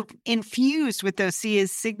it's infused with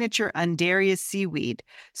OSEA's signature Undaria seaweed.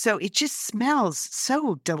 So it just smells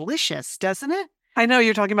so delicious, doesn't it? I know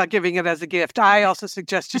you're talking about giving it as a gift. I also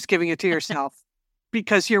suggest just giving it to yourself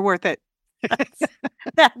because you're worth it.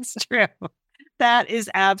 That's true. That is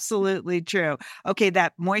absolutely true. Okay,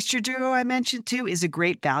 that Moisture Duo I mentioned too is a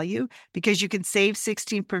great value because you can save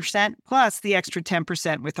 16% plus the extra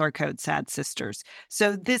 10% with our code SADSisters.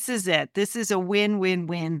 So this is it. This is a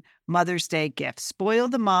win-win-win Mother's Day gift. Spoil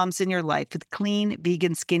the moms in your life with clean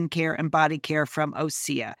vegan skincare and body care from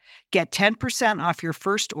OSEA. Get 10% off your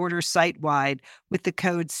first order site-wide with the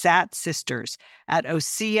code SATSisters at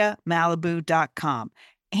OSEAMalibu.com.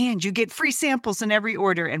 And you get free samples in every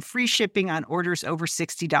order and free shipping on orders over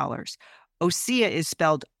 $60. OSEA is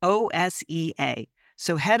spelled OSEA.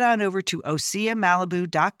 So head on over to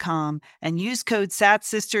OSEAMalibu.com and use code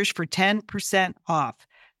SATSisters for 10% off.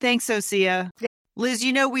 Thanks, OSEA. Liz,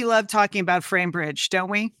 we love talking about FrameBridge, don't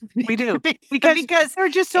we? We do. because there are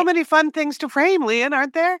just so many fun things to frame, Leanne,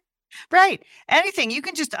 aren't there? Right. Anything. You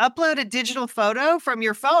can just upload a digital photo from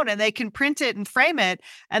your phone and they can print it and frame it.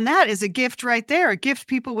 And that is a gift right there, a gift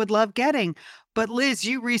people would love getting. But Liz,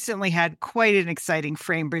 you recently had quite an exciting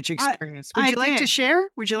FrameBridge experience. Would you like to share?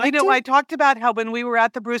 I talked about how when we were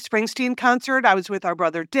at the Bruce Springsteen concert, I was with our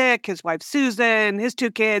brother Dick, his wife Susan, his two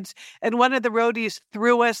kids, and one of the roadies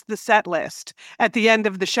threw us the set list at the end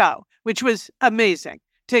of the show, which was amazing.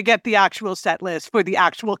 To get the actual set list for the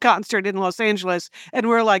actual concert in Los Angeles. And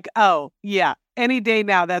we're like, oh, yeah, any day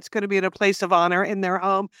now, that's going to be in a place of honor in their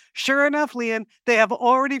home. Sure enough, Leanne, they have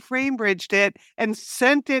already FrameBridged it and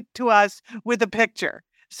sent it to us with a picture.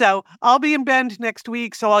 So I'll be in Bend next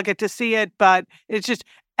week, so I'll get to see it. But it's just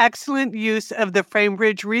excellent use of the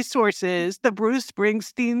FrameBridge resources, the Bruce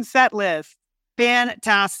Springsteen set list.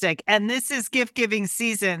 Fantastic. And this is gift giving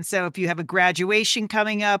season. So if you have a graduation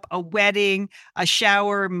coming up, a wedding, a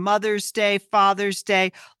shower, Mother's Day, Father's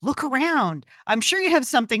Day, look around. I'm sure you have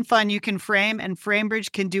something fun you can frame, and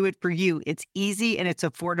FrameBridge can do it for you. It's easy and it's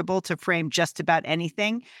affordable to frame just about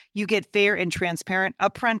anything. You get fair and transparent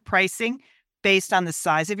upfront pricing based on the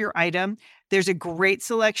size of your item. There's a great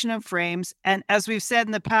selection of frames. And as we've said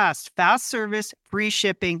in the past, fast service, free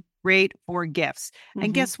shipping, great for gifts.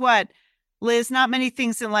 And guess what? Liz, not many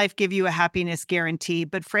things in life give you a happiness guarantee,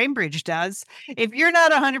 but Framebridge does. If you're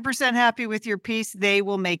not 100% happy with your piece, they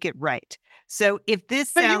will make it right. So if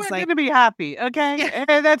this But sounds you're like going to be happy, okay?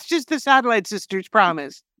 And that's just the Satellite Sisters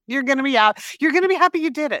promise. You're going to be out. You're going to be happy you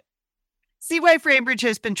did it. See why Framebridge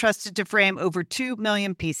has been trusted to frame over 2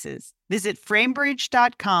 million pieces. Visit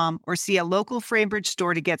framebridge.com or see a local Framebridge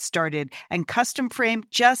store to get started and custom frame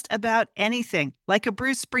just about anything, like a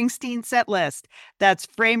Bruce Springsteen set list. That's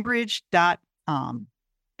framebridge.com.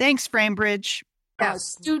 Thanks, Framebridge.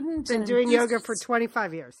 Student Been and doing yoga for business.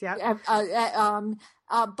 25 years. Yeah.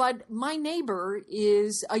 But my neighbor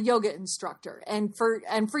is a yoga instructor, and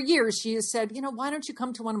for years she has said, why don't you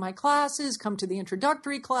come to one of my classes? Come to the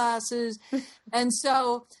introductory classes, and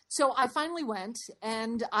so I finally went,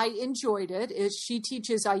 and I enjoyed it. She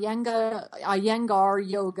teaches Iyengar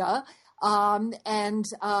yoga, and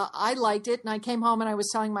I liked it. And I came home and I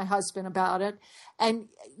was telling my husband about it, and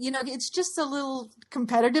it's just a little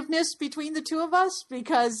competitiveness between the two of us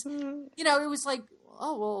because it was like,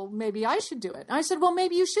 oh, well, maybe I should do it. And I said, well,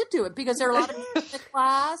 maybe you should do it because there are a lot of people in the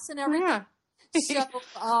class and everything. Yeah.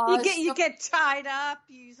 So, you get tied up.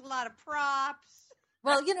 You use a lot of props.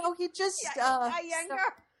 well, he just,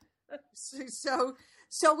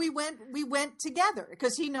 so we went together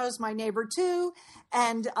because he knows my neighbor too.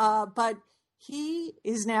 And, but he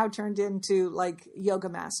is now turned into like yoga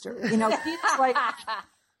master, he's like,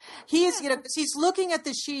 he's looking at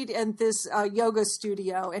the sheet in this yoga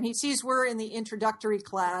studio, and he sees we're in the introductory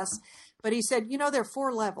class, but he said, there are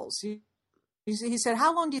 4 levels. He said,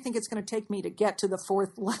 how long do you think it's going to take me to get to the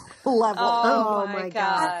 4th level? Oh my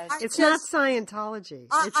God. It's not Scientology.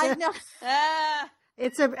 I know.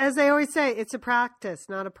 As they always say, it's a practice,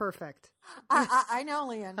 not a perfect. I know,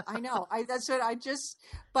 Leanne. I know. That's what I just,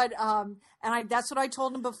 but, that's what I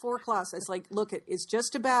told him before class. I was like, look, it's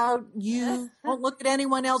just about you. Don't look at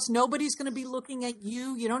anyone else. Nobody's going to be looking at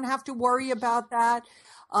you. You don't have to worry about that.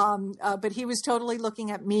 But he was totally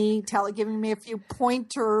looking at me, giving me a few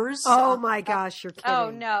pointers. Oh my gosh, you're kidding. Oh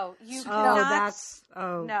no, no.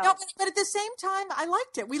 No, but at the same time, I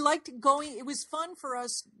liked it. We liked going. It was fun for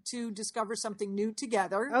us to discover something new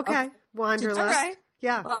together. Okay. Wanderlust. All right.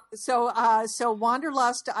 Yeah. So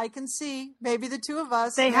Wanderlust, I can see maybe the two of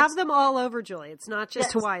us. They have them all over, Julie. It's not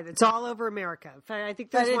just Hawaii. It's all over America. In fact, I think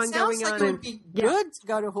there's one going like on. It would be good to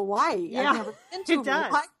go to Hawaii. Yeah, I've never been to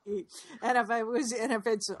Hawaii, and if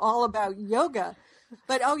it's all about yoga.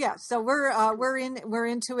 But so we're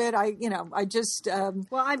into it. I just well,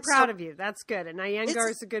 I'm proud of you. That's good. And Iyengar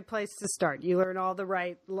is a good place to start. You learn all the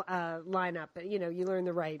right lineup. You learn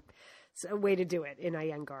the right way to do it in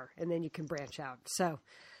Iyengar, and then you can branch out. So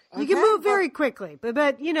you can move very quickly. But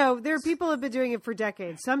there are people who have been doing it for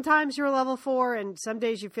decades. Sometimes you're a level 4, and some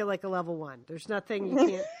days you feel like a level 1. There's nothing you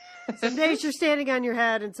can't. Some days you're standing on your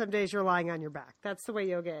head, and some days you're lying on your back. That's the way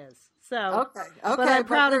yoga is. So okay. But I'm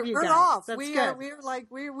proud of you guys. We're off. That's good.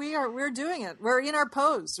 We're doing it. We're in our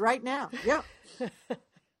pose right now. Yeah.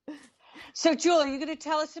 So, Julie, are you going to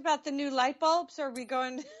tell us about the new light bulbs, or are we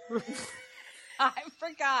going? I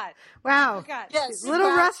forgot. Wow. Yes, a little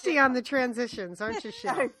rusty on the transitions, aren't you,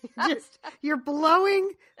 Sheila? You're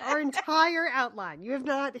blowing our entire outline. You have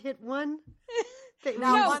not hit one thing.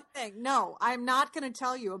 One thing. No, I'm not going to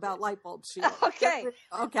tell you about light bulbs, Sheila. Okay.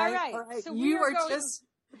 All right. So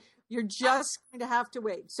you're just going to have to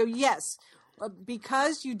wait. So yes,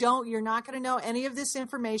 because you're not going to know any of this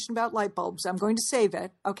information about light bulbs. I'm going to save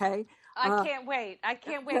it. Okay. I can't wait.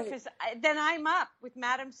 Because then I'm up with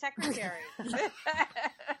Madam Secretary.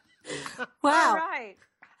 Wow. All right.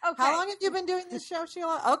 Okay. How long have you been doing this show,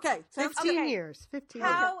 Sheila? Okay. 15 years. 15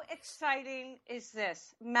 years. How exciting is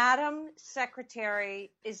this? Madam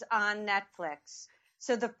Secretary is on Netflix.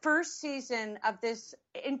 So the first season of this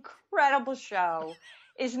incredible show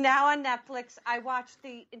is now on Netflix. I watched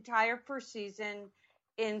the entire first season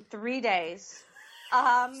in 3 days.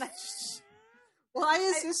 Why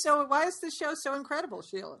is this show so incredible,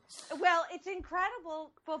 Sheila? Well, it's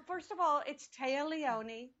incredible. Well, first of all, it's Téa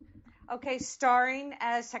Leoni, starring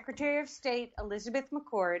as Secretary of State Elizabeth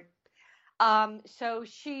McCord. So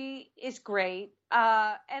she is great.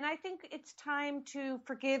 And I think it's time to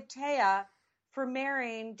forgive Téa for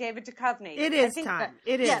marrying David Duchovny. It is time.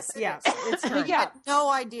 Yes, it's time. We had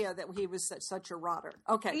no idea that he was such a rotter.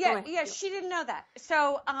 Okay. Yeah, she didn't know that.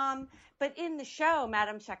 So, but in the show,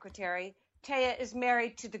 Madam Secretary, Téa is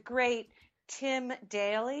married to the great Tim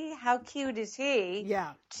Daly. How cute is he?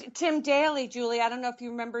 Yeah. Tim Daly, Julie, I don't know if you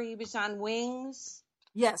remember, he was on Wings.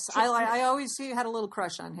 Yes, I always had a little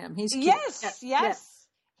crush on him. He's cute. Yes.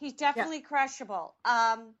 He's definitely crushable.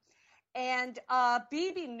 And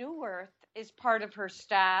Bebe Neuwirth is part of her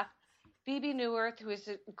staff. Bebe Neuwirth, who is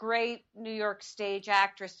a great New York stage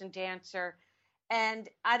actress and dancer. And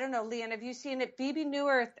I don't know, Leanne, have you seen it? Bebe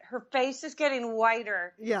Neuwirth, her face is getting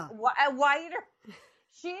whiter. Yeah. Whiter.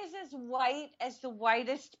 She is as white as the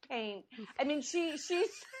whitest paint. I mean, she is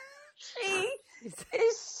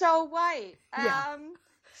so white. Yeah.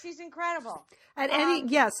 She's incredible.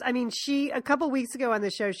 Yes, I mean, a couple weeks ago on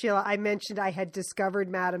the show, Sheila, I mentioned I had discovered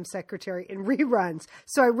Madam Secretary in reruns.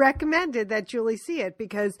 So I recommended that Julie see it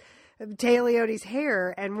because Téa Leoni's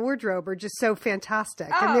hair and wardrobe are just so fantastic.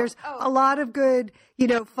 And there's a lot of good,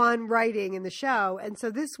 fun writing in the show. And so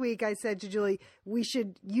this week I said to Julie,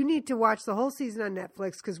 you need to watch the whole season on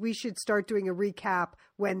Netflix because we should start doing a recap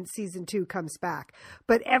when season 2 comes back.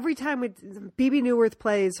 But every time Bebe Neuwirth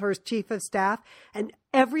plays her chief of staff, and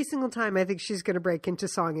every single time I think she's going to break into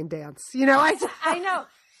song and dance. I know.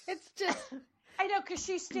 It's just, I know, because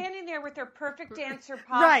she's standing there with her perfect dancer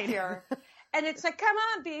posture. Right. And it's like, come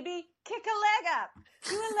on, Bebe, kick a leg up.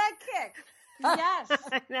 Do a leg kick. Yes.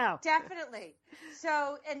 I know. Definitely.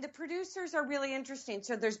 So, and the producers are really interesting.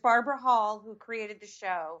 So there's Barbara Hall, who created the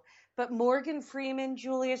show, but Morgan Freeman,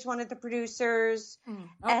 Julie, is one of the producers. Okay.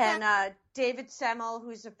 And David Semmel,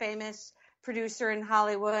 who's a famous producer in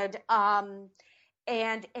Hollywood.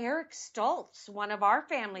 And Eric Stoltz, one of our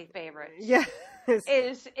family favorites. Yeah.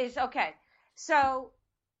 is okay. So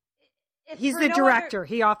he's the director.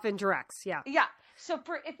 He often directs. Yeah. Yeah. So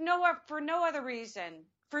for no other reason,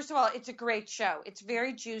 first of all, it's a great show. It's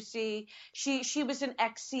very juicy. She was an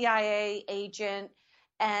ex-CIA agent,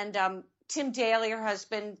 and Tim Daly, her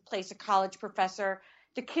husband, plays a college professor.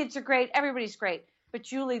 The kids are great. Everybody's great. But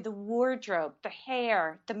Julie, the wardrobe, the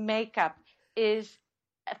hair, the makeup is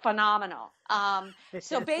phenomenal.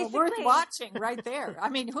 So basically, worth watching right there. I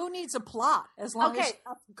mean, who needs a plot as long as you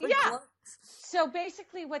have good clothes? So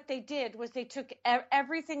basically what they did was they took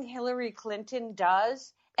everything Hillary Clinton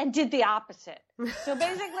does and did the opposite. So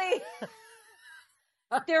basically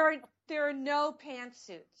there are no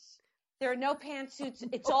pantsuits. There are no pantsuits.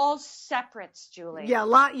 It's all separates, Julie.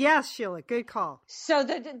 Yeah, yes, Sheila, good call. So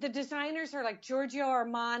the designers are like Giorgio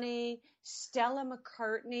Armani, Stella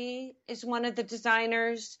McCartney is one of the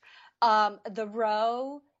designers, the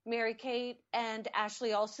Row, Mary-Kate and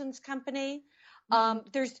Ashley Olsen's company.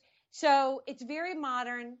 So it's very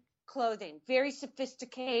modern clothing, very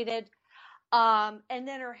sophisticated. And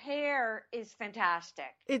then her hair is fantastic.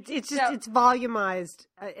 It's volumized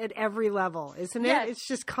at every level, isn't it? Yes. It's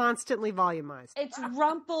just constantly volumized. It's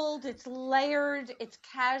rumpled, it's layered, it's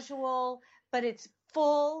casual, but it's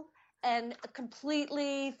full and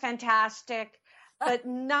completely fantastic, but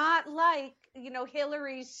not like,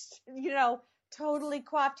 Hillary's, totally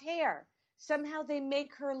coiffed hair. Somehow they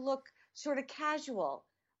make her look sort of casual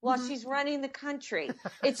while she's running the country.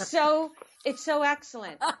 It's so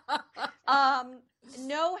excellent.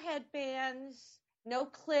 No headbands, no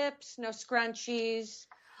clips, no scrunchies,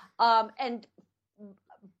 and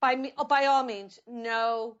by all means,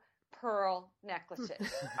 no pearl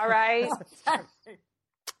necklaces. All right.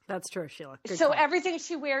 That's true, Sheila. Good so call. Everything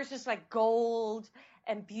she wears is like gold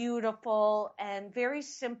and beautiful and very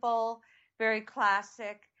simple, very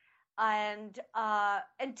classic, and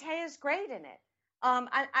Téa's great in it.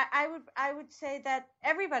 I would say that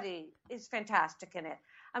everybody is fantastic in it.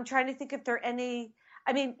 I'm trying to think if there are any.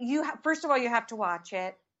 I mean, first of all, you have to watch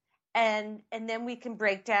it, and then we can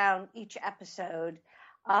break down each episode.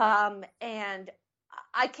 And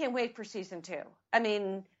I can't wait for season 2. I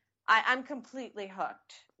mean, I'm completely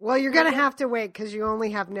hooked. Well, you're going to have to wait because you only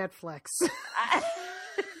have Netflix.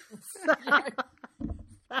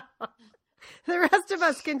 The rest of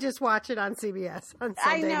us can just watch it on CBS on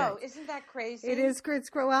Sunday I know. nights. Isn't that crazy? It is great.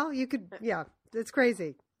 Well, you could, yeah, it's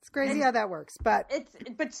crazy. It's crazy how that works, but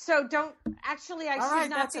so don't actually. I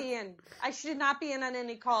should not be in on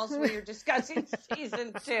any calls where you're discussing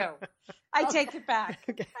season 2. I take it back.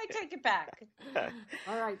 Okay. I take it back.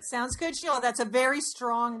 All right, sounds good, Sheila. That's a very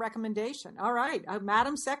strong recommendation. All right,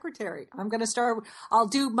 Madam Secretary, I'm going to start. I'll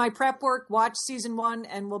do my prep work, watch season 1,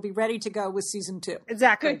 and we'll be ready to go with season 2.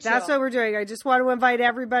 Exactly. That's what we're doing. I just want to invite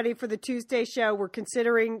everybody for the Tuesday show. We're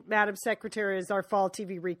considering Madam Secretary as our fall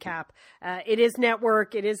TV recap. It is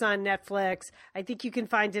network. It is on Netflix. I think you can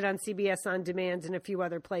find it on CBS On Demand and a few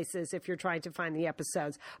other places if you're trying to find the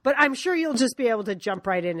episodes. But I'm sure you'll just be able to jump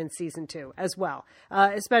right in season 2 as well,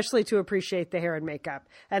 especially to appreciate the hair and makeup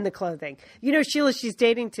and the clothing. Sheila, she's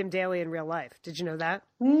dating Tim Daly in real life. Did you know that?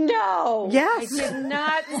 No. Yes. I did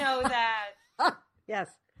not know that. Yes.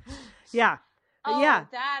 Yeah. Oh, yeah.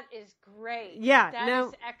 That is great. Yeah. That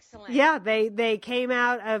is excellent. Yeah. They came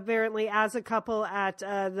out apparently as a couple at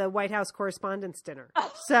the White House Correspondents' Dinner.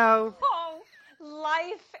 So. Oh,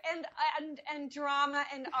 life and drama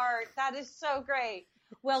and art. That is so great.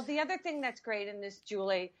 Well, the other thing that's great in this,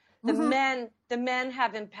 Julie, the men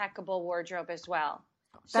have impeccable wardrobe as well.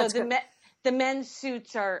 So the men's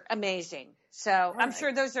suits are amazing. So I'm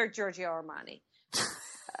sure those are Giorgio Armani.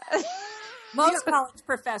 Most college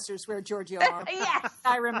professors wear Giorgio Armani. Yes,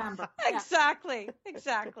 I remember. Exactly.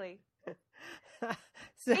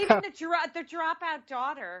 So, Even the dropout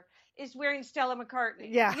daughter is wearing Stella McCartney.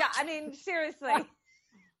 Yeah. I mean, seriously.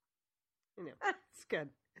 It's good.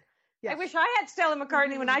 Yeah. I wish I had Stella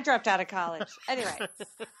McCartney when I dropped out of college. Anyway.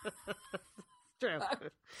 True.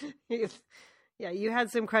 Yeah, you had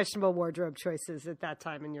some questionable wardrobe choices at that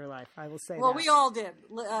time in your life. I will say Well, that. we all did.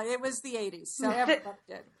 It was the 80s, so everybody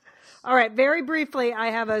did. All right, very briefly, I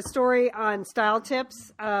have a story on style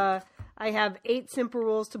tips. I have 8 simple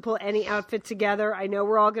rules to pull any outfit together. I know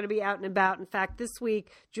we're all going to be out and about. In fact, this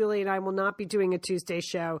week, Julie and I will not be doing a Tuesday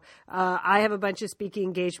show. I have a bunch of speaking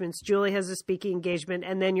engagements. Julie has a speaking engagement,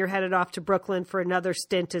 and then you're headed off to Brooklyn for another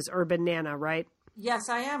stint as Urban Nana, right? Yes,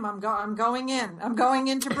 I am. I'm going in. I'm going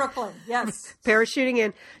into Brooklyn. Yes. Parachuting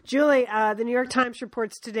in. Julie, the New York Times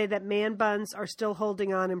reports today that man buns are still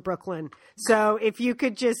holding on in Brooklyn. So if you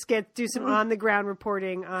could just do some on-the-ground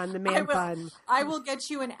reporting on the man bun. I will get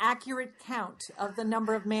you an accurate count of the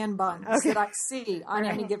number of man buns that I see on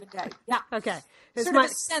any given day. Yeah. Okay. Sort of a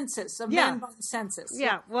census, man bun census.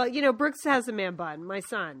 Yeah. Well, Brooks has a man bun, my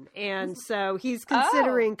son. And so he's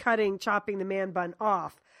considering chopping the man bun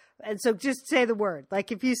off. And so just say the word.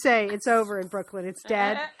 Like if you say it's over in Brooklyn, it's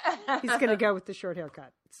dead, he's going to go with the short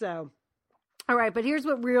haircut. So, all right. But here's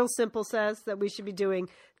what Real Simple says that we should be doing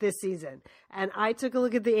this season. And I took a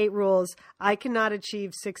look at the 8 rules. I cannot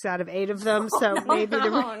achieve 6 out of 8 of them. So maybe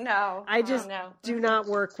I just do not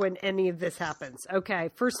work when any of this happens.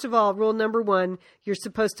 Okay. First of all, rule number 1, you're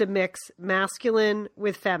supposed to mix masculine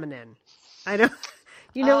with feminine. I don't,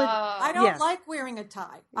 I don't like wearing a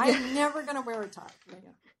tie. I'm never going to wear a tie.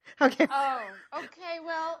 Okay. Oh, okay.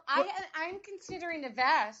 Well, I'm considering a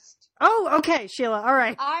vest. Oh, okay, Sheila. All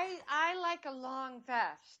right. I like a long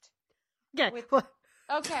vest. Okay.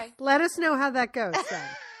 Okay. Let us know how that goes then.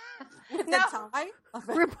 With the tie?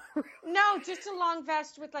 No, just a long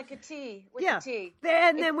vest with like a tee. A tee.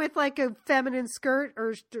 And then with like a feminine skirt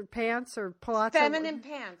or pants or palazzo. Feminine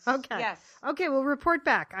pants. Okay. Yes. Okay, we'll report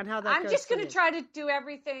back on how that goes. I'm just going to try to do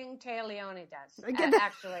everything Téa Leoni does,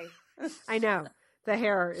 actually. I know. The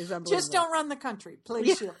hair is unbelievable. Just don't run the country,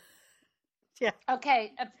 please, Sheila. Yeah.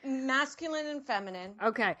 Okay, masculine and feminine.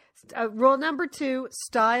 Okay. Rule number 2,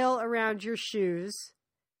 style around your shoes,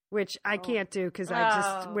 which I can't do because I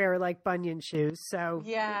just wear like bunion shoes. So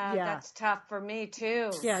yeah, that's tough for me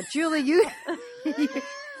too. Yeah, Julie, you.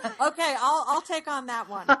 Okay, I'll take on that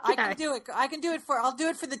one. Okay. I can do it. I'll do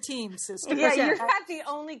it for the team, sister. Yeah, you have the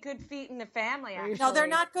only good feet in the family, actually. No, they're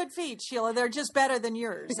not good feet, Sheila. They're just better than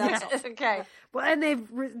yours. That's all. Okay. Well, and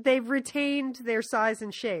they've retained their size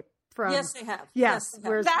and shape from. Yes, they have. Yes, they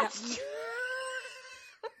have. That's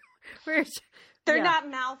they're not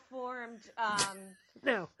malformed.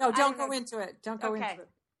 No, don't go into it. Don't go into it.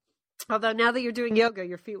 Although now that you're doing yoga,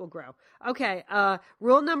 your feet will grow. Okay.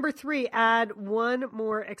 Rule number 3, add one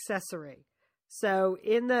more accessory. So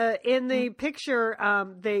in the picture,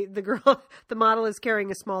 the model is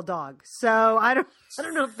carrying a small dog. So I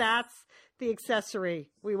don't know if that's the accessory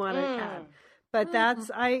we want to add. But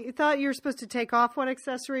I thought you were supposed to take off one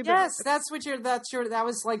accessory. But yes, that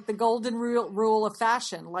was like the golden rule of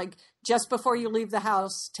fashion. Like just before you leave the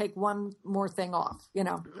house, take one more thing off,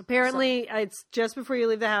 Apparently it's just before you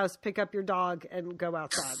leave the house, pick up your dog and go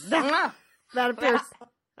outside. That appears.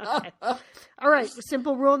 Okay. All right.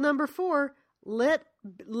 Simple rule number 4, let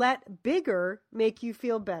bigger make you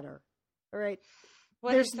feel better. All right.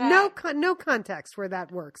 There's no context where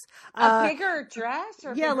that works. A bigger dress?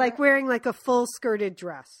 Or like wearing like a full skirted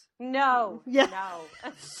dress. No. Yeah. No.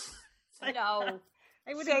 No.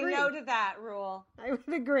 I would say agree. no to that rule. I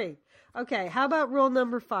would agree. Okay. How about rule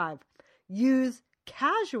number 5? Use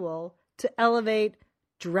casual to elevate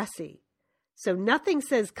dressy. So nothing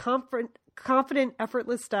says confident,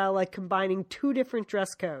 effortless style like combining 2 different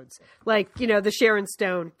dress codes. Like, the Sharon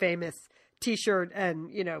Stone famous T-shirt and,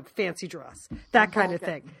 fancy dress, that kind of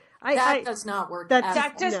thing. That does not work.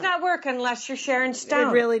 That does not work unless you're Sharon Stone.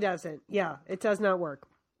 It really doesn't. Yeah, it does not work.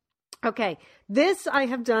 Okay, this I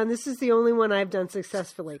have done. This is the only one I've done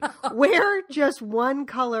successfully. Wear just one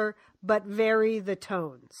color, but vary the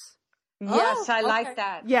tones. Yes, I like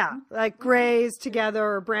that. Yeah, like grays together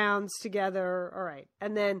or browns together. All right.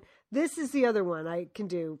 And then this is the other one I can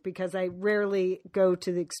do because I rarely go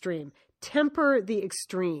to the extreme. Temper the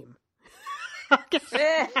extreme.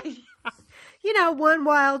 Okay. One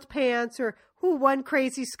wild pants or one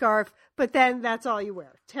crazy scarf, but then that's all you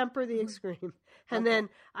wear. Temper the extreme. And then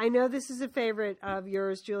I know this is a favorite of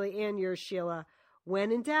yours, Julie, and yours, Sheila.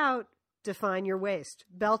 When in doubt, define your waist.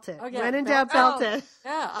 Belt it. When in doubt, belt it.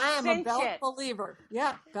 Yeah, I am a belt believer.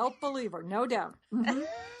 Yeah, belt believer, no doubt. Mm-hmm.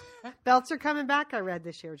 Belts are coming back, I read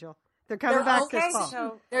this year, Jill. They're coming back this fall.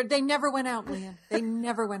 So they never went out, Leanne. They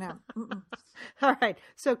never went out. Mm-mm. All right.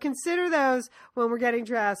 So consider those when we're getting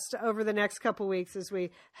dressed over the next couple weeks as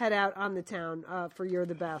we head out on the town for You're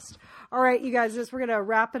the Best. All right, you guys, we're going to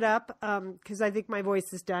wrap it up because I think my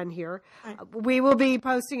voice is done here. We will be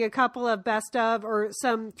posting a couple of best of or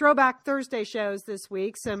some Throwback Thursday shows this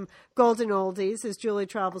week, some golden oldies as Julie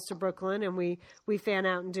travels to Brooklyn and we fan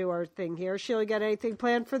out and do our thing here. Sheila, got anything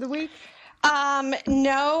planned for the week?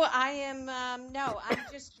 No, I'm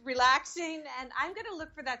just relaxing, and I'm going to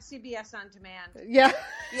look for that CBS On Demand. Yeah.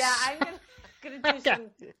 Yeah, I'm going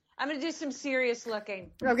to do some serious looking.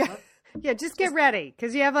 Okay. Yeah, just get ready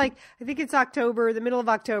because you have I think it's October, the middle of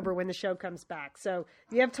October when the show comes back. So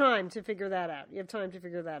you have time to figure that out.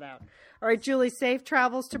 All right, Julie, safe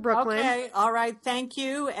travels to Brooklyn. Okay. All right. Thank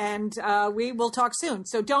you. And we will talk soon.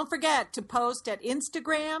 So don't forget to post at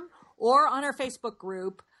Instagram or on our Facebook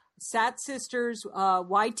group, Sat Sisters,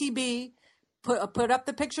 YTB. Put up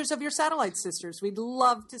the pictures of your satellite sisters. We'd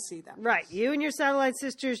love to see them. Right, you and your satellite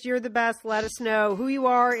sisters. You're the best. Let us know who you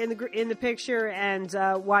are in the picture and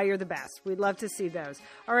why you're the best. We'd love to see those.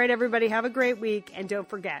 All right, everybody, have a great week, and don't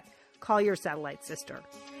forget, call your satellite sister.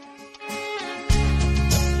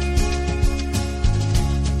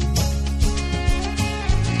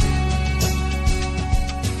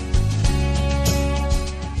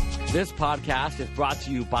 This podcast is brought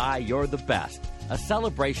to you by You're the Best, a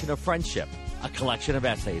celebration of friendship, a collection of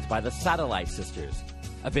essays by the Satellite Sisters.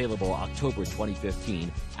 Available October 2015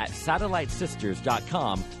 at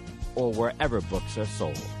satellitesisters.com or wherever books are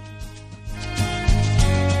sold.